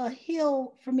a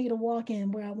hill for me to walk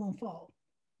in where I won't fall.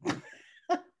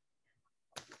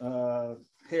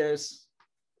 Here's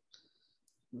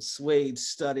the suede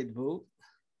studded boot.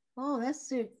 Oh,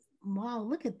 that's it. Wow,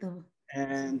 look at the.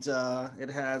 And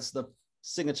it has the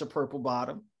signature purple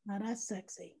bottom. Now that's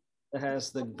sexy. It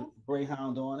has the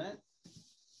Greyhound on it.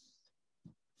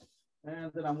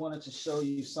 And then I wanted to show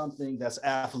you something that's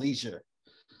athleisure.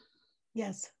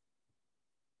 Yes.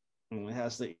 And it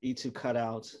has the Etu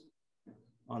cutout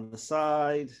on the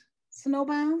side.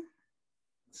 Snowbound?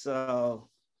 So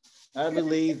I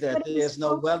believe that there's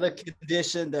no weather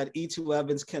condition that Etu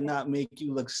Evans cannot make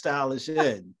you look stylish in.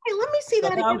 Hey, let me see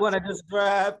that again. I'm going to just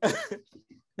grab.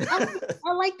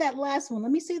 I like that last one.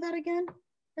 Let me see that again.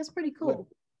 That's pretty cool. What,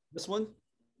 this one?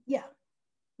 Yeah.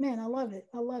 Man, I love it.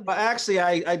 I love it. Well, actually,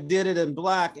 I did it in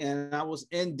black, and I was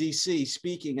in DC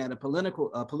speaking at a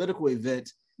political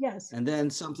event. Yes. And then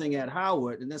something at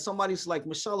Howard. And then somebody's like,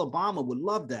 Michelle Obama would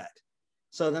love that.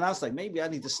 So then I was like, maybe I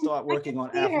need to start working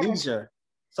on athleisure.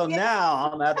 So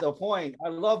now I'm at the point, I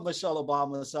love Michelle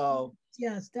Obama. So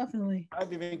yes, definitely.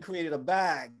 I've even created a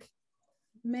bag,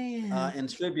 man, in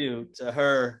tribute to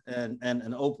her and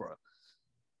Oprah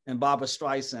and Barbara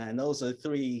Streisand. Those are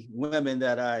 3 women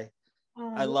that I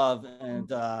love, and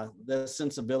their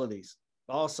sensibilities.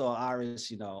 Also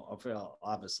Irish,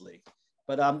 obviously.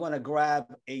 But I'm going to grab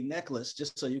a necklace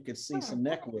just so you can see some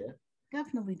neckwear.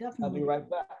 Definitely. I'll be right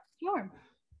back. Sure.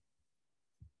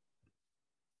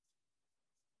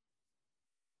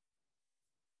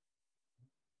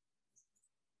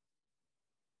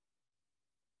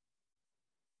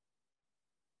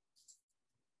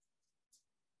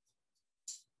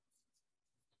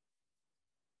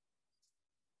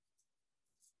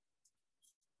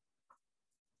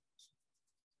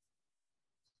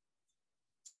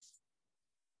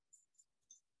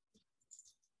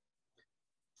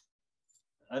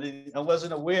 I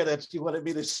wasn't aware that you wanted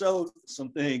me to show some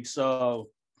things, so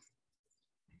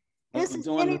This I'm is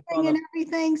doing in anything front and of.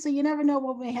 everything, so you never know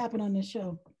what may happen on this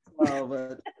show. Well,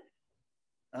 but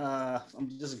I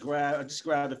just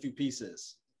grabbed a few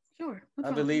pieces. Sure, no I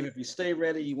problem. believe if you stay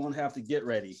ready, you won't have to get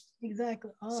ready.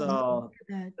 Exactly. Oh, man, So look at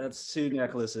that. that's two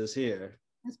necklaces here.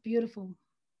 That's beautiful.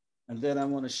 And then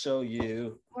I'm going to show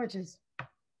you, Gorgeous.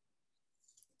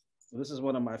 this is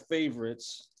one of my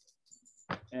favorites,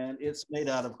 and it's made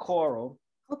out of coral.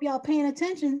 Hope y'all paying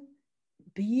attention.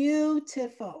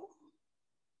 Beautiful.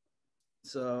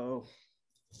 So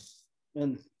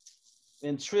in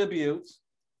tribute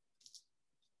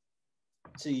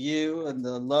to you and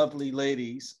the lovely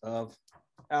ladies of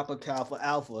Alpha Kappa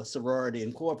Alpha Sorority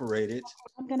Incorporated,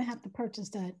 I'm gonna have to purchase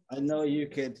that. I know you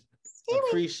could Skiwi.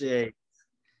 appreciate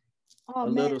Oh,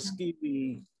 a man, little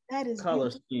skiwi that is color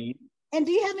beautiful. scheme. And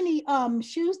do you have any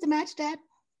shoes to match that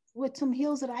with some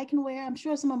heels that I can wear? I'm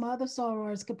sure some of my other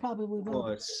sorors could probably Of wear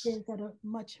course, shoes that are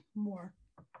much more.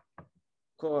 of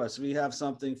course, we have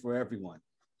something for everyone.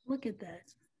 Look at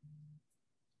that.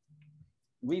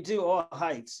 We do all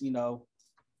heights, you know,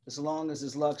 as long as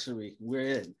it's luxury, we're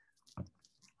in.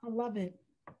 I love it.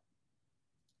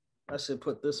 I should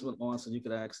put this one on so you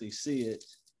could actually see it.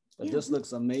 But Yeah. this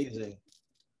looks amazing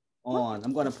on.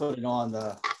 I'm going to put it on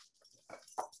the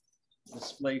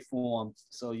display form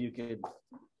so you could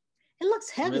It looks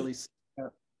heavy. really see.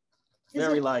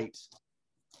 Very light.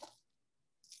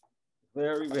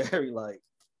 Very, very light.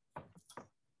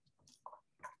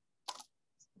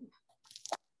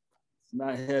 It's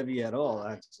not heavy at all,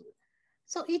 actually.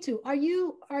 So Etu, are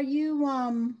you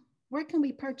where can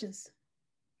we purchase?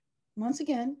 Once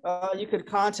again. You could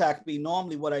contact me.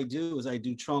 Normally what I do is I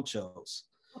do trunk shows.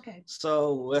 Okay.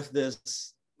 So with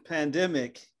this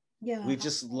pandemic, Yeah. we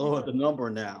just lowered the number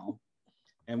now.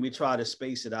 And we try to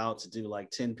space it out to do like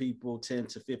 10 people, 10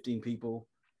 to 15 people.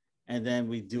 And then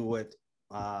we do it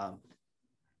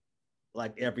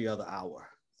like every other hour.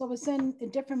 So it's in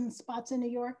different spots in New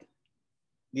York?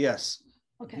 Yes.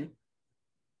 Okay. Mm-hmm.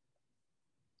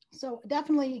 So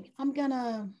definitely, I'm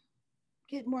gonna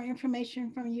get more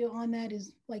information from you on that.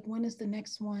 Is like, when is the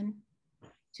next one?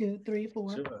 2, 3,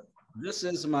 4. Sure. This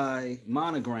is my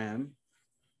monogram.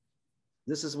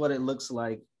 This is what it looks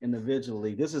like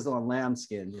individually. This is on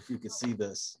lambskin, if you can see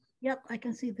this. Yep, I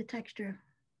can see the texture.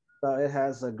 So it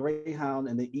has a greyhound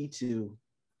and the Etu.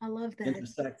 I love that.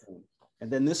 Intersecting. And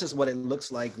then this is what it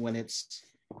looks like when it's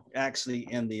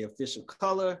actually in the official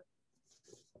color.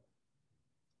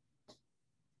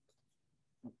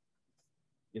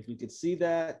 If you could see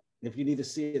that, if you need to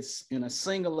see it in a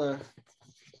singular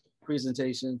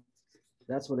presentation,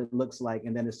 that's what it looks like.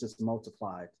 And then it's just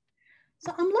multiplied.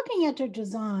 So I'm looking at your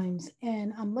designs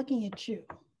and I'm looking at you.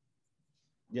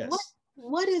 Yes.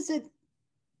 What is it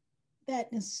that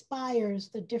inspires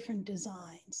the different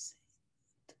designs,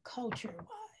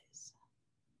 culture-wise?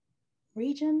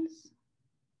 Regions?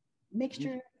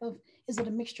 Mixture of, is it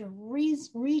a mixture of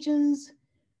regions,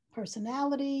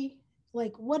 personality?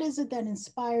 Like, what is it that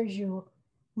inspires you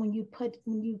when you put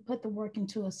the work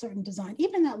into a certain design,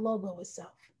 even that logo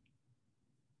itself?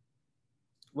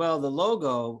 Well, the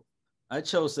logo, I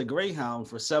chose the greyhound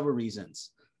for several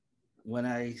reasons. When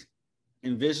I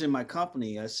envisioned my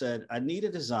company, I said, I need a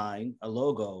design, a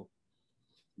logo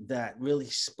that really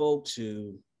spoke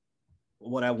to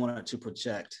what I wanted to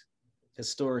project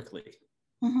historically,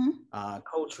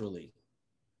 culturally,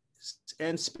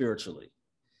 and spiritually.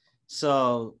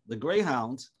 So the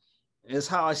greyhound is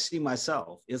how I see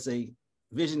myself. It's a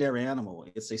visionary animal.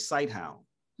 It's a sight hound.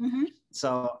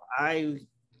 So I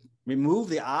removed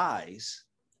the eyes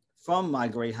from my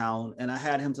greyhound and I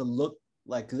had him to look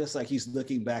like this, like he's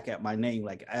looking back at my name,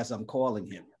 like as I'm calling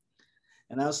him.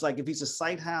 And I was like, if he's a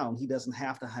sight hound, he doesn't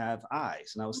have to have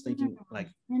eyes. And I was thinking, like,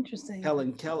 interesting.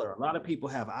 Helen Keller, a lot of people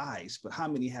have eyes, but how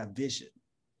many have vision?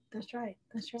 That's right.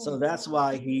 That's right. So that's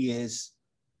why he is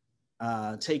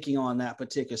taking on that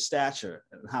particular stature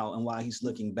and why he's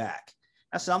looking back.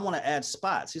 I said, I want to add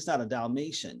spots. He's not a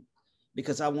Dalmatian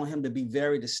because I want him to be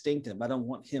very distinctive. I don't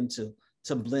want him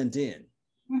to blend in.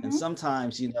 And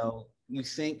sometimes, you know, you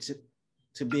think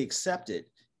to be accepted,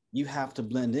 you have to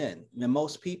blend in. And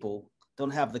most people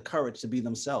don't have the courage to be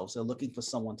themselves. They're looking for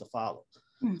someone to follow.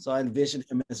 So I envisioned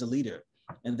him as a leader.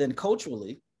 And then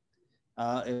culturally,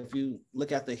 if you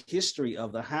look at the history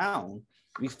of the hound,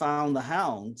 we found the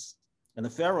hounds and the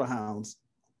pharaoh hounds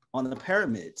on the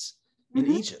pyramids in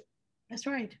Egypt. That's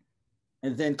right.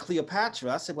 And then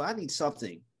Cleopatra, I said, well, I need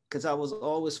something because I was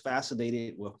always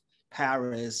fascinated with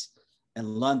Paris and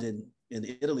London and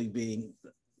Italy being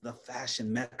the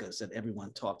fashion meccas that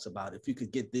everyone talks about. If you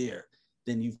could get there,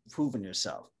 then you've proven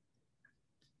yourself.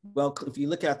 Well, if you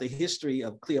look at the history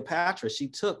of Cleopatra, she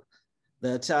took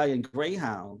the Italian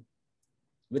Greyhound,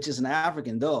 which is an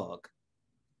African dog,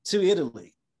 to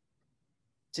Italy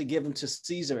to give him to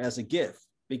Caesar as a gift,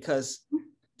 because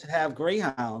to have a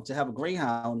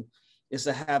greyhound is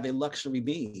to have a luxury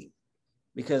being,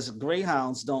 because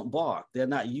greyhounds don't bark. They're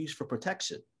not used for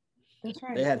protection. That's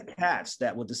right. They had cats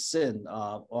that would descend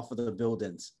off of the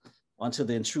buildings onto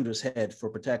the intruder's head for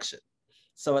protection.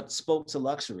 So it spoke to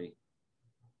luxury.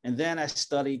 And then I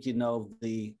studied,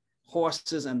 the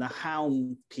horses and the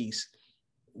hound piece,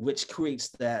 which creates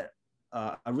that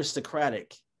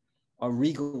aristocratic or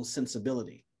regal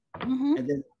sensibility. Mm-hmm. And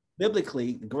then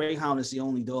biblically, the greyhound is the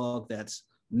only dog that's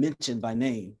mentioned by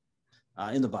name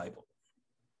in the Bible.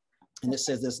 And it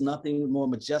says there's nothing more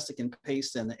majestic in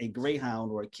pace than a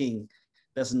greyhound or a king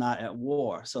that's not at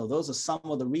war. So those are some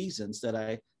of the reasons that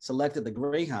I selected the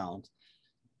greyhound.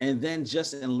 And then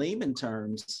just in layman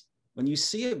terms, when you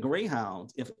see a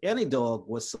greyhound, if any dog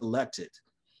was selected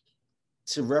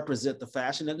to represent the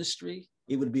fashion industry,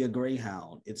 it would be a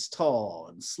greyhound. It's tall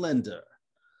and slender.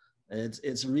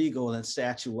 It's regal and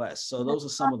statuesque. So those are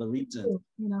some of the reasons,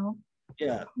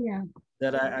 Yeah.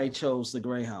 that I chose the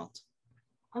greyhound.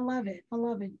 I love it. I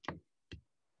love it.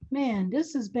 Man,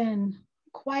 this has been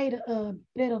quite a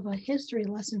bit of a history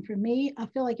lesson for me. I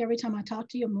feel like every time I talk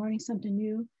to you, I'm learning something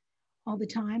new all the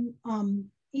time.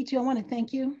 Etu, I want to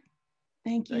thank you.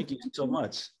 Thank you. Thank you so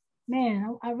much.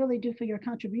 Man, I really do for your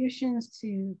contributions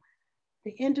to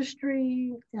the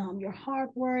industry, your hard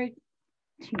work,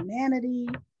 humanity,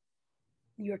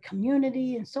 your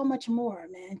community, and so much more,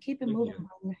 man. Keep it moving.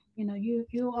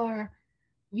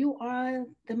 You are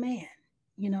the man,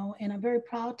 and I'm very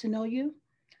proud to know you.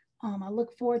 I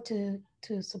look forward to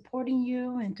supporting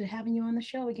you and to having you on the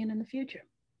show again in the future.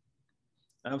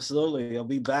 Absolutely. I'll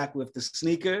be back with the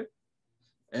sneaker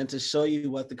and to show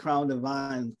you what the Crown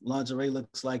Divine lingerie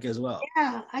looks like as well.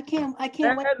 Yeah, I can't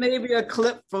and wait. Maybe a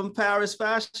clip from Paris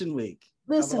Fashion Week.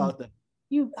 Listen, how about that?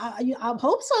 I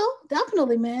hope so.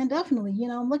 Definitely, man. Definitely.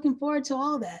 I'm looking forward to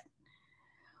all that.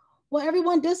 Well,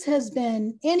 everyone, this has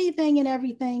been Anything and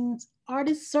Everything's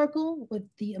Artist Circle with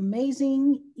the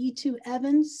amazing Etu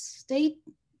Evans. Stay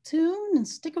tuned and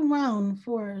stick around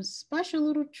for a special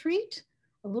little treat,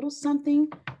 a little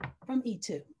something from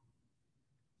Etu.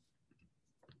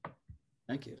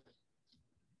 Thank you.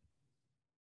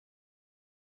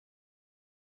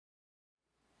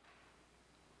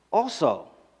 Also,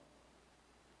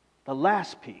 the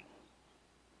last P,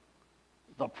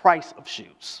 the price of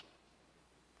shoes.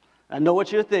 I know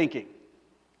what you're thinking.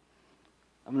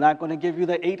 I'm not going to give you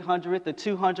the 800, the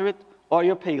 200, or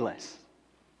your Payless.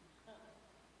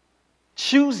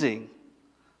 Choosing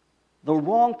the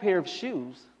wrong pair of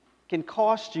shoes can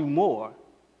cost you more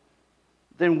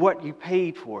than what you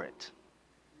paid for it.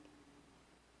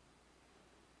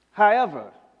 However,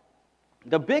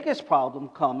 the biggest problem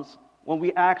comes when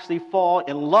we actually fall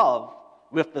in love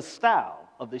with the style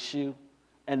of the shoe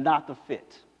and not the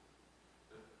fit.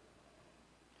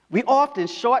 We often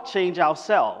shortchange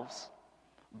ourselves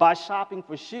by shopping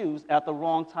for shoes at the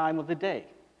wrong time of the day.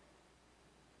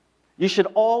 You should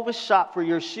always shop for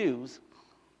your shoes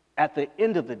at the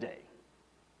end of the day,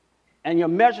 and your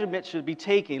measurement should be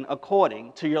taken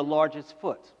according to your largest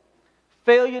foot.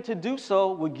 Failure to do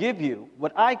so will give you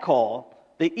what I call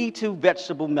the Etu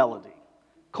vegetable melody: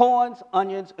 corns,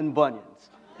 onions, and bunions,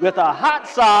 with a hot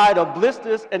side of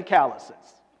blisters and calluses.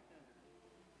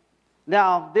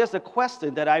 Now, there's a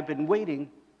question that I've been waiting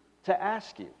to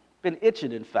ask you, been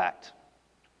itching, in fact.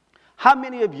 How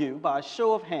many of you, by a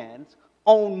show of hands,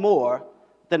 own more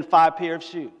than 5 pairs of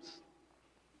shoes?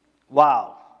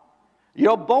 Wow.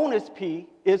 Your bonus P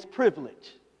is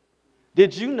privilege.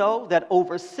 Did you know that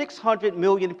over 600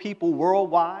 million people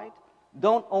worldwide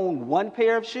don't own 1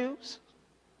 pair of shoes?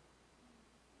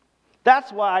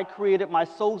 That's why I created my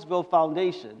Soulsville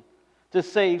Foundation, to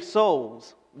save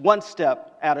souls one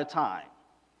step at a time.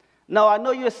 Now, I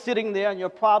know you're sitting there and you're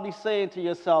probably saying to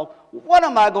yourself, what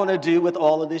am I going to do with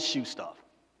all of this shoe stuff?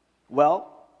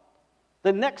 Well,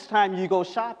 the next time you go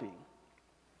shopping,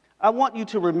 I want you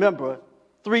to remember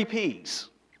 3 P's.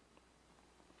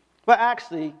 Well,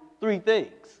 actually, 3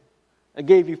 things. I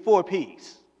gave you 4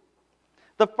 P's.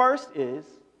 The first is,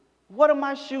 what do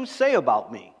my shoes say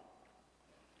about me?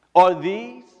 Are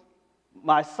these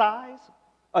my size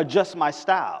or just my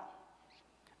style?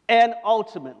 And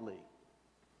ultimately,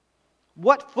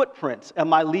 what footprints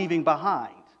am I leaving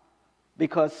behind?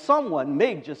 Because someone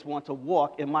may just want to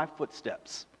walk in my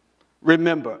footsteps.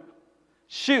 Remember,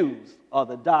 shoes are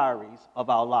the diaries of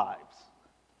our lives,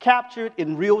 captured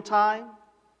in real time,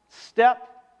 step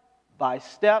by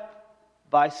step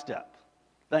by step.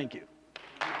 Thank you.